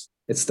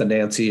the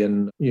Nancy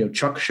and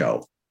Chuck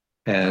show.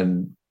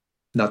 And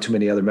not too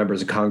many other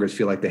members of Congress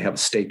feel like they have a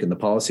stake in the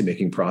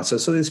policymaking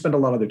process. So they spend a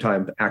lot of their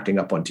time acting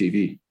up on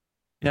TV.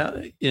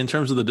 Yeah. In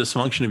terms of the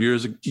dysfunction of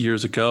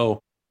years ago,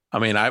 I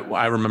mean,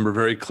 I remember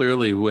very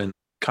clearly when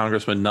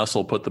Congressman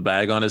Nussle put the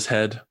bag on his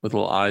head with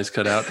little eyes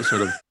cut out to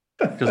sort of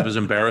because of his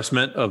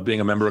embarrassment of being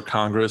a member of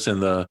Congress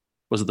and that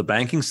was the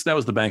banking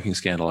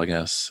scandal, I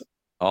guess.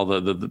 All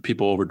the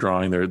people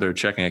overdrawing their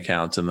checking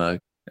accounts in the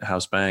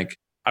House bank.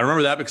 I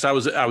remember that because I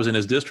was in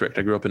his district.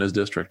 I grew up in his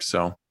district.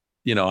 So,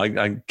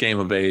 I came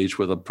of age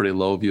with a pretty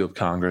low view of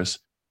Congress.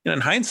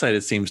 In hindsight,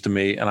 it seems to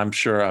me, and I'm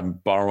sure I'm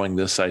borrowing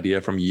this idea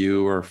from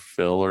you or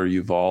Phil or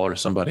Yuval or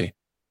somebody.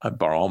 I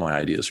borrow all my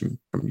ideas from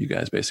you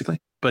guys, basically.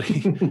 But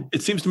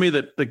it seems to me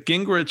that the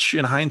Gingrich,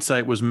 in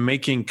hindsight, was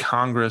making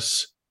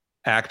Congress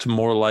act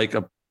more like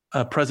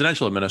a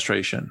presidential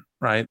administration,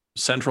 right?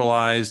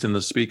 Centralized in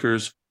the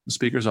speaker's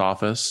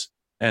office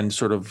and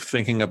sort of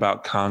thinking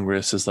about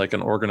Congress as like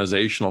an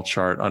organizational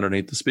chart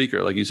underneath the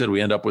speaker. Like you said,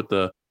 we end up with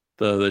the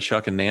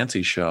Chuck and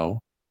Nancy show,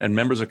 and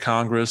members of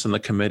Congress and the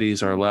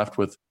committees are left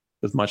with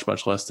much,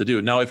 much less to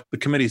do. Now, if the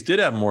committees did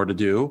have more to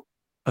do,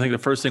 I think the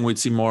first thing we'd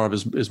see more of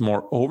is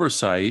more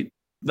oversight.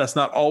 That's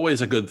not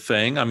always a good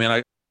thing. I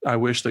mean, I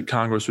wish that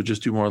Congress would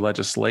just do more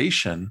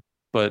legislation,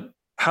 but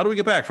how do we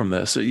get back from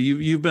this?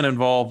 You've been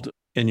involved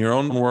in your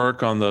own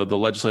work on the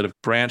legislative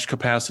branch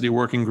capacity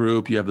working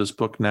group. You have this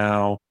book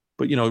now,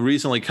 but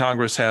recently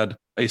Congress had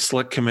a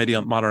select committee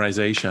on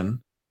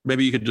modernization.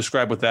 Maybe you could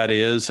describe what that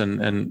is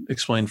and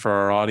explain for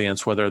our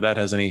audience whether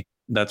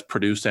that's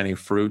produced any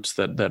fruits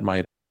that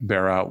might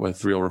bear out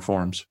with real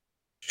reforms.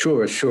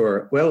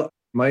 Sure. Well,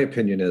 my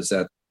opinion is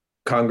that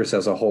Congress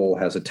as a whole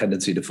has a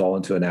tendency to fall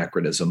into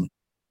anachronism.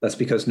 That's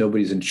because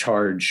nobody's in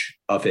charge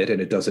of it and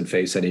it doesn't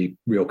face any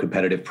real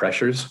competitive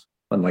pressures,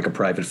 unlike a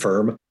private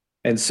firm.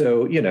 And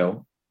so,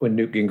 when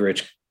Newt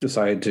Gingrich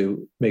decided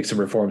to make some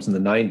reforms in the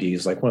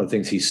 90s, like one of the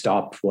things he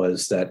stopped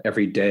was that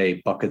every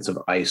day buckets of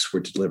ice were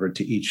delivered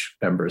to each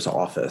member's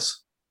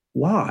office.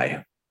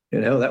 Why?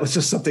 That was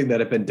just something that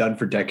had been done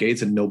for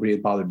decades and nobody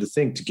had bothered to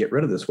think to get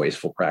rid of this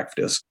wasteful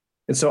practice.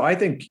 And so I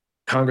think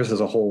Congress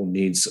as a whole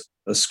needs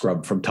a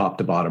scrub from top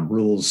to bottom.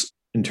 Rules,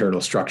 internal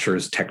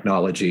structures,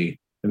 technology.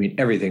 I mean,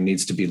 everything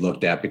needs to be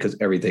looked at because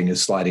everything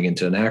is sliding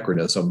into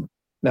anachronism.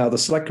 Now, the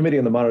Select Committee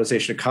on the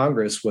Modernization of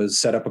Congress was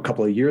set up a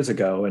couple of years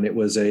ago, and it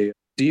was a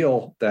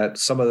deal that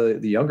some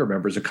of the younger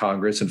members of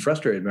Congress and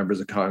frustrated members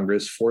of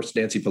Congress forced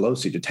Nancy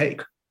Pelosi to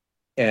take.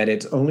 And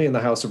it's only in the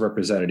House of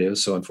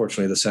Representatives. So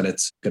unfortunately, the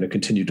Senate's going to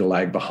continue to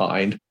lag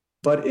behind.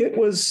 But it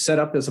was set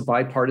up as a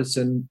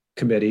bipartisan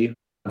committee.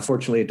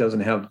 Unfortunately, it doesn't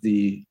have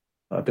the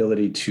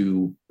ability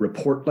to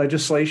report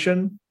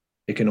legislation.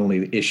 It can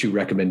only issue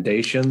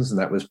recommendations. And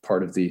that was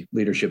part of the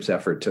leadership's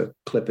effort to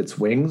clip its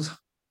wings.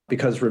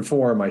 Because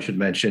reform, I should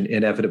mention,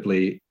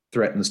 inevitably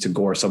threatens to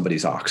gore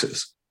somebody's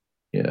oxes.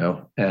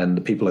 And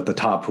the people at the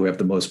top who have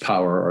the most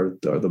power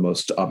are the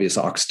most obvious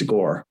ox to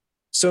gore.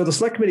 So the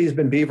Select Committee has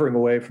been beavering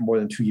away for more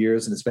than 2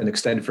 years, and it's been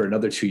extended for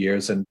another 2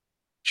 years. And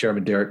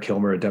Chairman Derek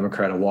Kilmer, a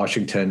Democrat of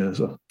Washington, is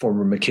a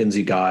former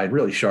McKinsey guy,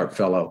 really sharp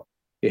fellow.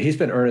 He's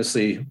been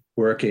earnestly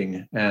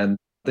working, and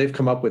they've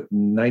come up with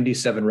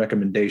 97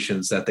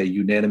 recommendations that they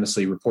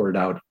unanimously reported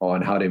out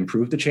on how to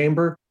improve the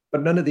chamber.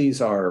 But none of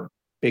these are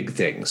big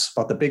things.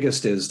 But the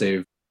biggest is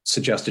they've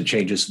suggested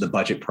changes to the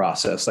budget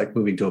process, like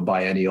moving to a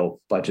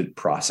biennial budget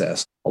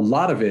process. A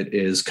lot of it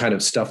is kind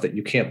of stuff that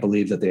you can't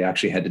believe that they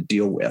actually had to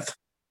deal with,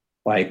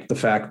 like the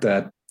fact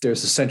that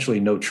there's essentially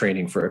no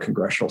training for a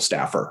congressional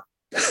staffer.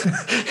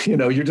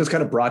 You're just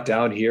kind of brought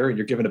down here and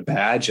you're given a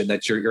badge and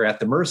that you're at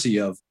the mercy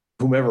of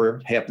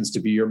whomever happens to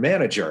be your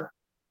manager.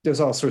 There's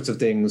all sorts of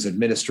things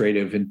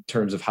administrative in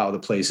terms of how the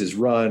place is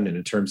run and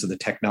in terms of the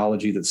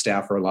technology that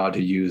staff are allowed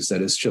to use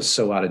that is just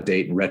so out of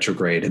date and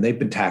retrograde. And they've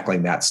been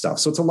tackling that stuff.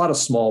 So it's a lot of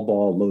small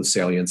ball, low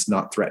salience,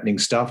 not threatening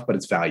stuff, but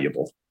it's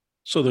valuable.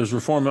 So there's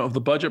reform of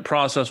the budget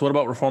process. What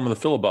about reform of the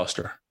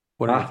filibuster?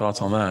 What are your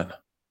thoughts on that?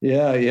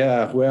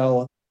 Yeah.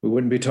 Well, we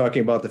wouldn't be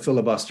talking about the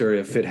filibuster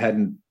if it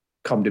hadn't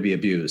come to be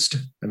abused.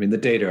 I mean, the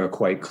data are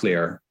quite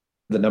clear.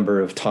 The number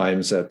of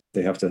times that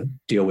they have to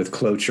deal with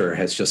cloture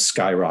has just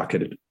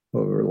skyrocketed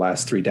over the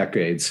last 3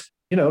 decades.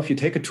 If you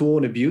take a tool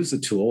and abuse the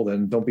tool,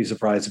 then don't be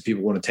surprised if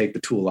people want to take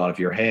the tool out of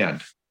your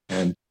hand.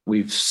 And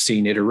we've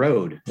seen it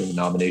erode in the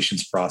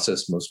nominations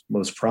process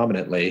most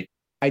prominently.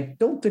 I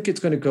don't think it's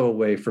going to go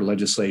away for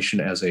legislation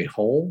as a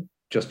whole,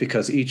 just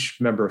because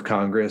each member of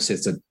Congress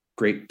is a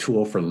great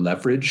tool for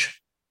leverage.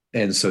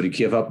 And so to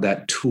give up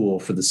that tool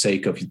for the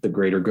sake of the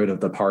greater good of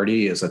the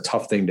party is a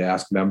tough thing to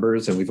ask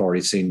members. And we've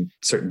already seen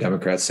certain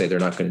Democrats say they're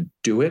not going to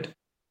do it.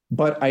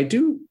 But I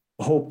do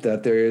hope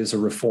that there is a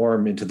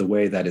reform into the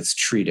way that it's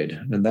treated.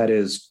 And that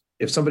is,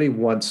 if somebody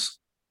wants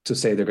to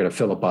say they're going to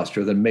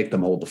filibuster, then make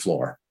them hold the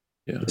floor.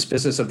 Yeah. This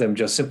business of them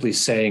just simply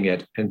saying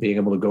it and being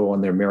able to go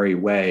on their merry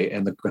way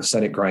and the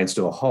Senate grinds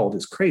to a halt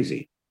is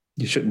crazy.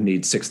 You shouldn't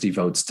need 60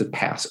 votes to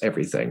pass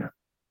everything.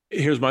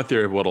 Here's my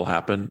theory of what will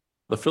happen.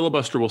 The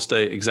filibuster will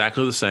stay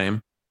exactly the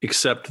same,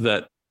 except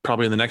that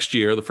probably in the next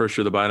year, the first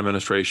year of the Biden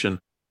administration,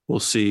 we'll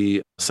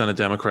see Senate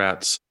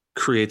Democrats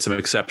create some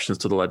exceptions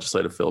to the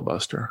legislative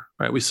filibuster,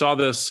 right? We saw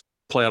this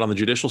play out on the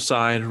judicial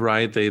side,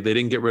 right? They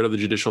didn't get rid of the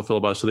judicial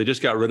filibuster. They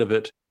just got rid of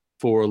it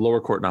for lower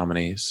court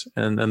nominees.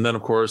 And then,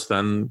 of course,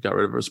 then got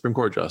rid of our Supreme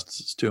Court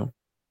justices too.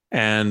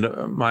 And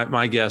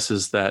my guess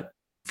is that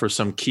for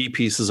some key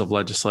pieces of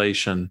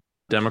legislation,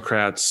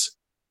 Democrats,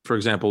 for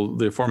example,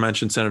 the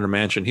aforementioned Senator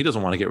Manchin, he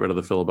doesn't want to get rid of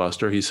the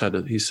filibuster. He said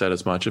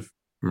as much, if I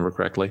remember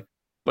correctly.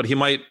 But he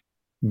might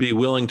be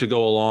willing to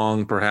go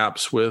along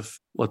perhaps with,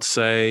 let's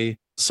say,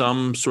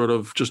 some sort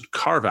of just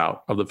carve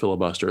out of the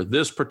filibuster.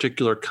 This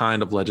particular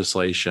kind of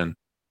legislation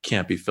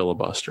can't be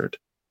filibustered.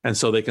 And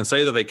so they can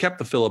say that they kept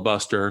the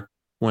filibuster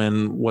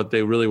when what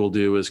they really will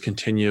do is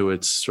continue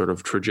its sort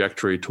of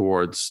trajectory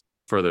towards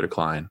further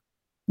decline.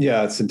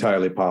 Yeah, it's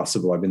entirely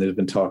possible. I mean, there's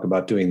been talk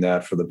about doing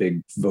that for the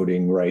big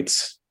voting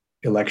rights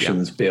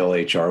elections bill,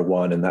 HR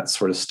 1 and that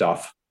sort of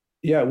stuff.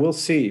 Yeah, we'll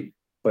see.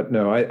 But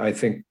no, I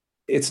think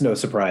it's no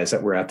surprise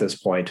that we're at this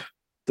point.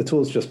 The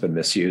tool's just been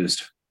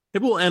misused.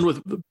 It will end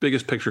with the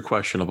biggest picture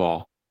question of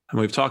all. And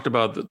we've talked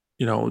about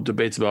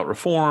debates about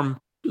reform,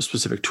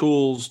 specific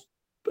tools,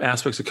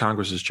 aspects of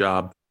Congress's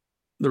job.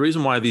 The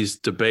reason why these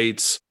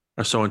debates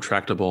are so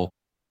intractable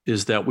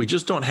is that we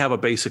just don't have a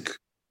basic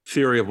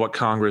theory of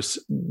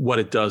what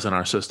it does in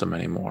our system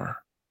anymore.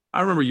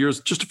 I remember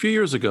just a few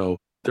years ago,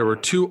 there were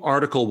 2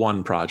 Article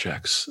 1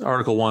 projects,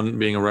 Article 1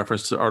 being a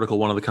reference to Article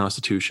 1 of the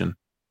Constitution.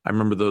 I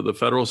remember the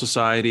Federal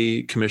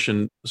Society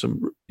commissioned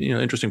some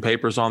interesting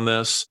papers on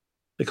this.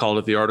 They called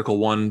it the Article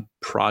 1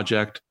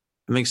 project.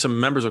 I think some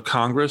members of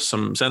Congress,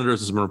 some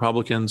senators and some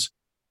Republicans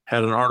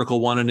had an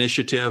Article 1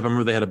 initiative. I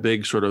remember they had a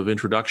big sort of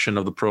introduction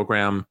of the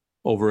program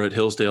over at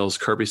Hillsdale's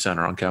Kirby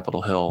Center on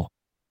Capitol Hill.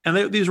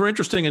 And these were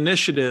interesting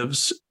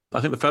initiatives.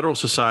 I think the Federal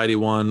Society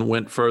one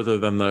went further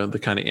than the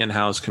kind of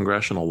in-house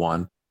congressional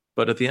one.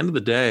 But at the end of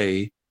the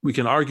day, we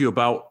can argue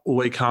about the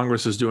way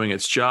Congress is doing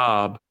its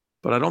job,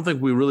 but I don't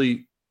think we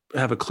really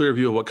have a clear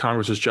view of what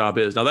Congress's job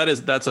is. Now,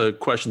 that's a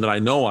question that I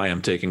know I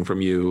am taking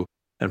from you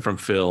and from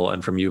Phil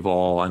and from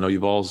Yuval. I know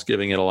Yuval's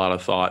giving it a lot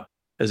of thought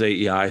as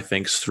AEI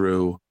thinks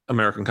through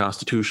American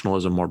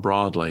constitutionalism more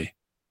broadly.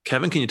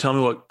 Kevin, can you tell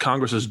me what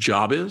Congress's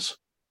job is?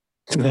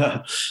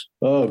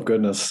 Oh,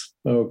 goodness.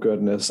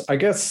 I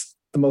guess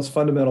the most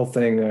fundamental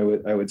thing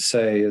I would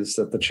say is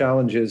that the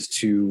challenge is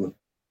to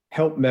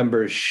help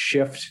members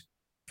shift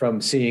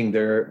from seeing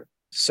their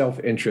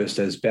self-interest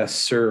as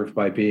best served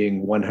by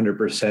being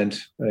 100%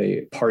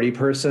 a party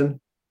person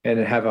and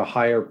have a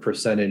higher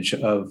percentage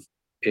of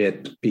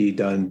it be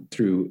done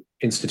through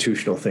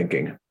institutional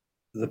thinking.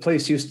 The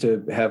place used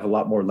to have a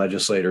lot more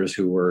legislators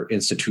who were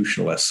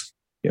institutionalists,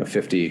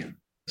 50,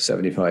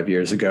 75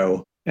 years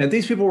ago. And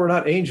these people were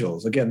not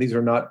angels. Again, these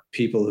are not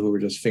people who were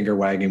just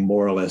finger-wagging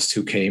moralists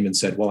who came and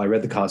said, well, I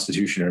read the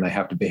Constitution and I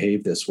have to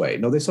behave this way.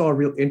 No, they saw a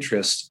real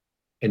interest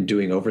in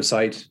doing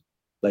oversight,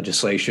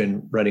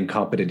 legislation, running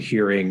competent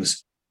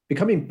hearings,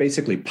 becoming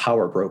basically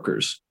power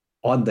brokers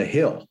on the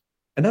Hill.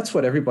 And that's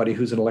what everybody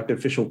who's an elected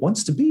official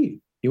wants to be.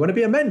 You want to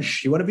be a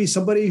mensch. You want to be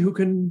somebody who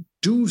can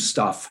do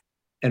stuff.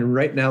 And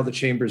right now, the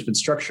chamber has been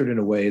structured in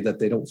a way that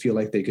they don't feel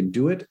like they can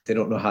do it. They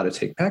don't know how to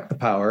take back the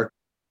power.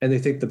 And they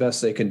think the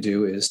best they can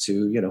do is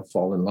to,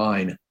 fall in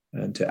line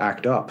and to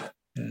act up,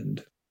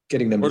 and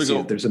getting them to see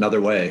that there's another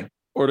way.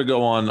 Or to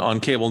go on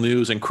cable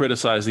news and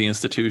criticize the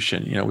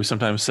institution. We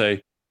sometimes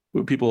say,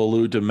 people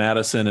allude to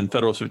Madison and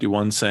Federalist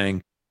 51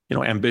 saying,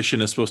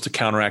 ambition is supposed to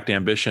counteract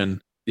ambition,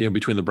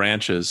 between the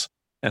branches.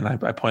 And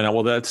I point out,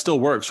 well, that still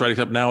works, right?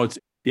 Except now it's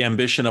the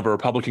ambition of a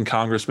Republican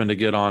congressman to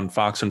get on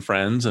Fox and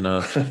Friends and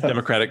a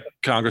Democratic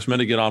congressman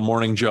to get on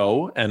Morning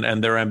Joe,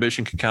 and their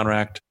ambition can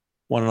counteract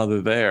one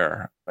another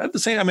there. At the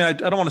same, I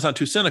don't want to sound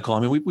too cynical.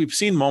 We've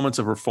seen moments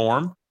of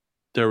reform.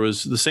 There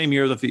was the same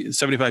year that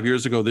 75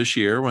 years ago this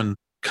year, when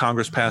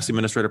Congress passed the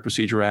Administrative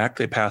Procedure Act,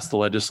 they passed the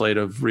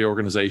Legislative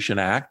Reorganization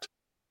Act,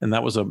 and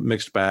that was a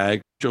mixed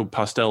bag. Joe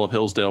Postel of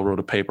Hillsdale wrote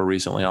a paper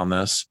recently on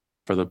this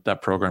for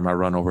that program I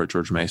run over at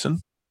George Mason,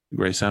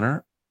 Gray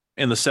Center.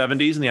 In the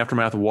 70s, in the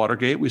aftermath of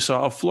Watergate, we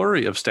saw a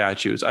flurry of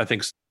statutes. I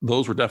think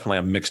those were definitely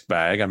a mixed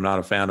bag. I'm not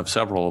a fan of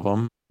several of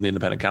them. The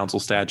Independent Counsel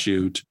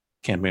Statute,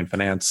 campaign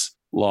finance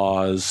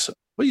laws.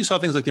 But you saw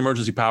things like the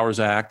Emergency Powers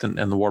Act and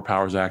the War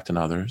Powers Act and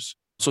others.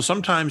 So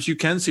sometimes you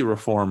can see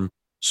reform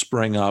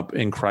spring up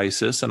in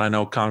crisis. And I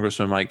know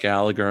Congressman Mike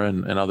Gallagher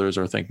and others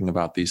are thinking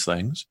about these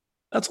things.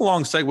 That's a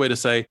long segue to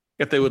say,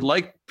 if they would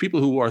like people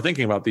who are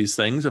thinking about these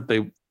things, if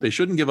they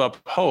shouldn't give up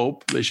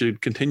hope, they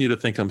should continue to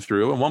think them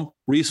through. And one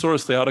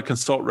resource they ought to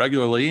consult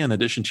regularly, in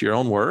addition to your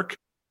own work,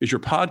 is your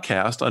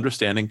podcast,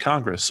 Understanding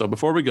Congress. So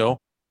before we go,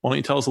 why don't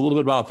you tell us a little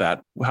bit about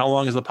that? How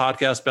long has the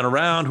podcast been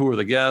around? Who are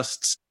the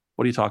guests?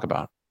 What do you talk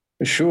about?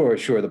 Sure.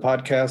 The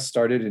podcast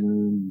started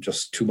in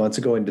just 2 months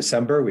ago in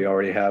December. We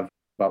already have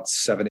about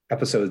 7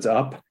 episodes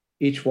up.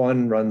 Each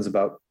one runs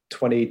about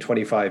 20,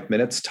 25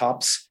 minutes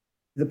tops.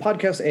 The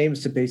podcast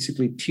aims to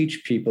basically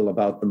teach people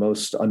about the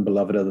most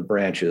unbeloved of the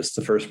branches,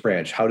 the first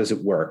branch. How does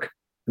it work?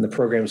 And the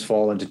programs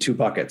fall into 2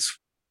 buckets.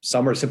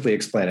 Some are simply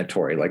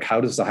explanatory, like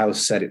how does the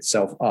House set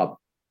itself up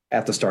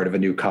at the start of a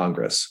new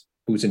Congress?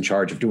 Who's in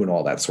charge of doing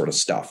all that sort of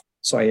stuff?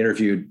 So I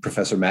interviewed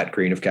Professor Matt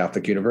Green of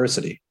Catholic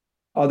University.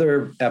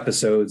 Other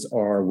episodes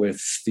are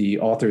with the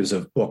authors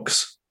of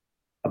books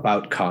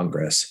about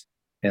Congress,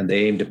 and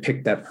they aim to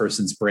pick that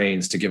person's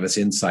brains to give us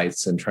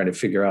insights and try to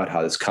figure out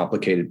how this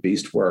complicated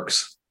beast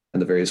works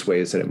and the various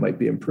ways that it might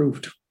be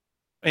improved.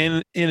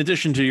 And in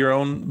addition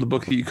to the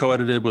book that you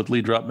co-edited with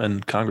Lee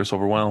Drutman, Congress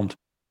Overwhelmed,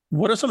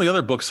 what are some of the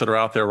other books that are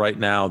out there right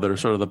now that are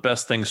sort of the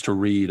best things to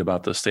read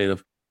about the state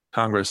of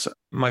Congress?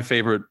 My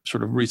favorite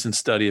sort of recent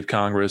study of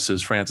Congress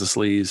is Francis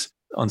Lee's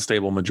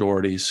Unstable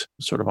Majorities,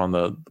 sort of on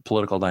the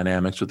political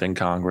dynamics within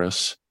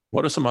Congress.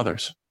 What are some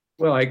others?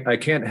 Well, I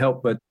can't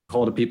help but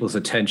call to people's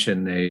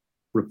attention a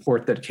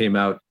report that came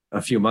out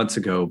a few months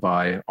ago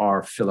by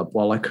R. Philip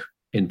Wallach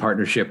in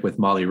partnership with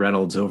Molly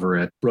Reynolds over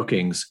at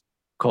Brookings,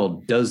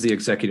 called Does the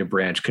Executive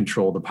Branch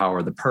Control the Power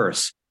of the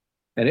Purse?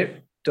 And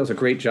it does a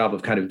great job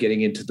of kind of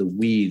getting into the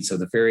weeds of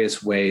the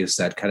various ways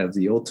that kind of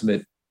the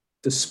ultimate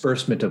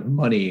disbursement of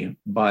money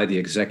by the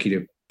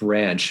executive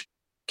branch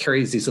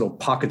carries these little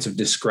pockets of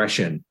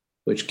discretion,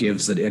 which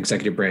gives the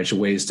executive branch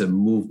ways to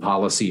move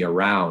policy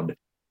around.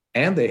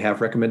 And they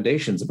have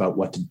recommendations about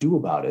what to do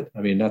about it.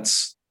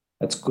 That's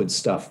good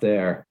stuff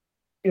there.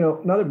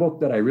 Another book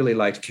that I really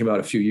liked came out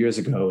a few years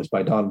ago is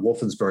by Don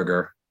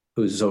Wolfensberger,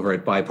 who's over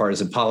at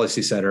Bipartisan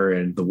Policy Center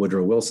and the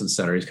Woodrow Wilson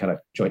Center. He's kind of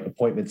joint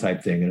appointment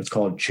type thing. And it's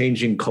called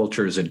Changing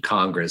Cultures in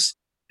Congress.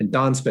 And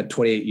Don spent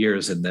 28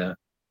 years in the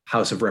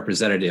House of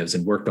Representatives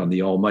and worked on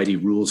the Almighty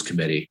Rules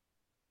Committee.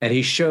 And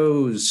he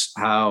shows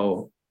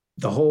how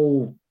the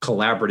whole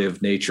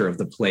collaborative nature of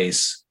the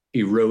place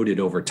eroded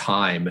over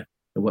time.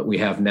 And what we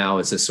have now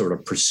is this sort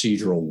of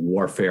procedural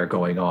warfare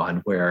going on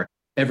where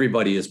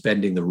everybody is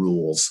bending the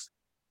rules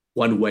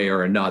one way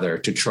or another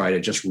to try to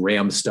just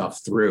ram stuff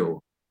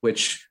through,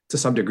 which to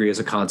some degree is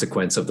a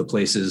consequence of the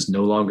places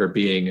no longer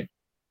being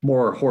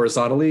more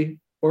horizontally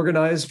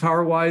organized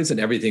power-wise and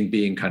everything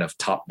being kind of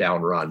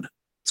top-down run.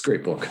 It's a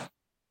great book.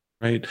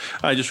 Right.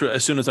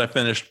 As soon as I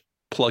finished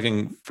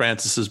plugging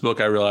Francis's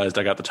book, I realized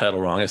I got the title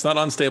wrong. It's not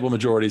Unstable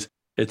Majorities.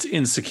 It's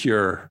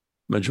Insecure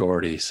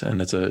Majorities.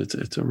 And it's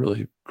a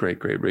really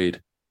great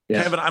read.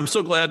 Yeah. Kevin, I'm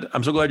so glad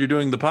you're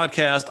doing the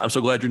podcast. I'm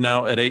so glad you're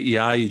now at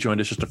AEI. You joined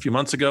us just a few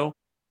months ago.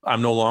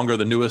 I'm no longer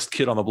the newest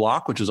kid on the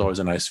block, which is always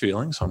a nice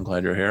feeling. So I'm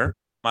glad you're here.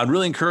 I'd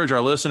really encourage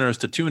our listeners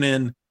to tune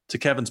in to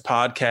Kevin's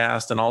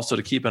podcast and also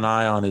to keep an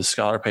eye on his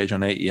scholar page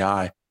on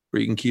AEI,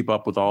 where you can keep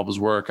up with all of his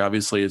work.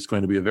 Obviously, it's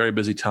going to be a very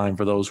busy time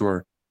for those who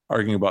are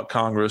arguing about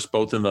Congress,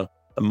 both in the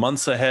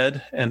months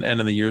ahead and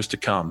in the years to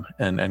come.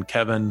 And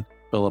Kevin,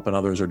 Philip, and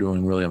others are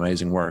doing really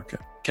amazing work.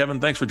 Kevin,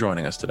 thanks for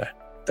joining us today.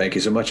 Thank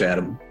you so much,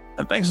 Adam.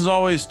 And thanks as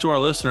always to our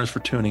listeners for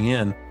tuning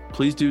in.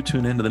 Please do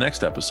tune in to the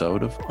next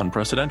episode of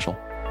Unprecedented.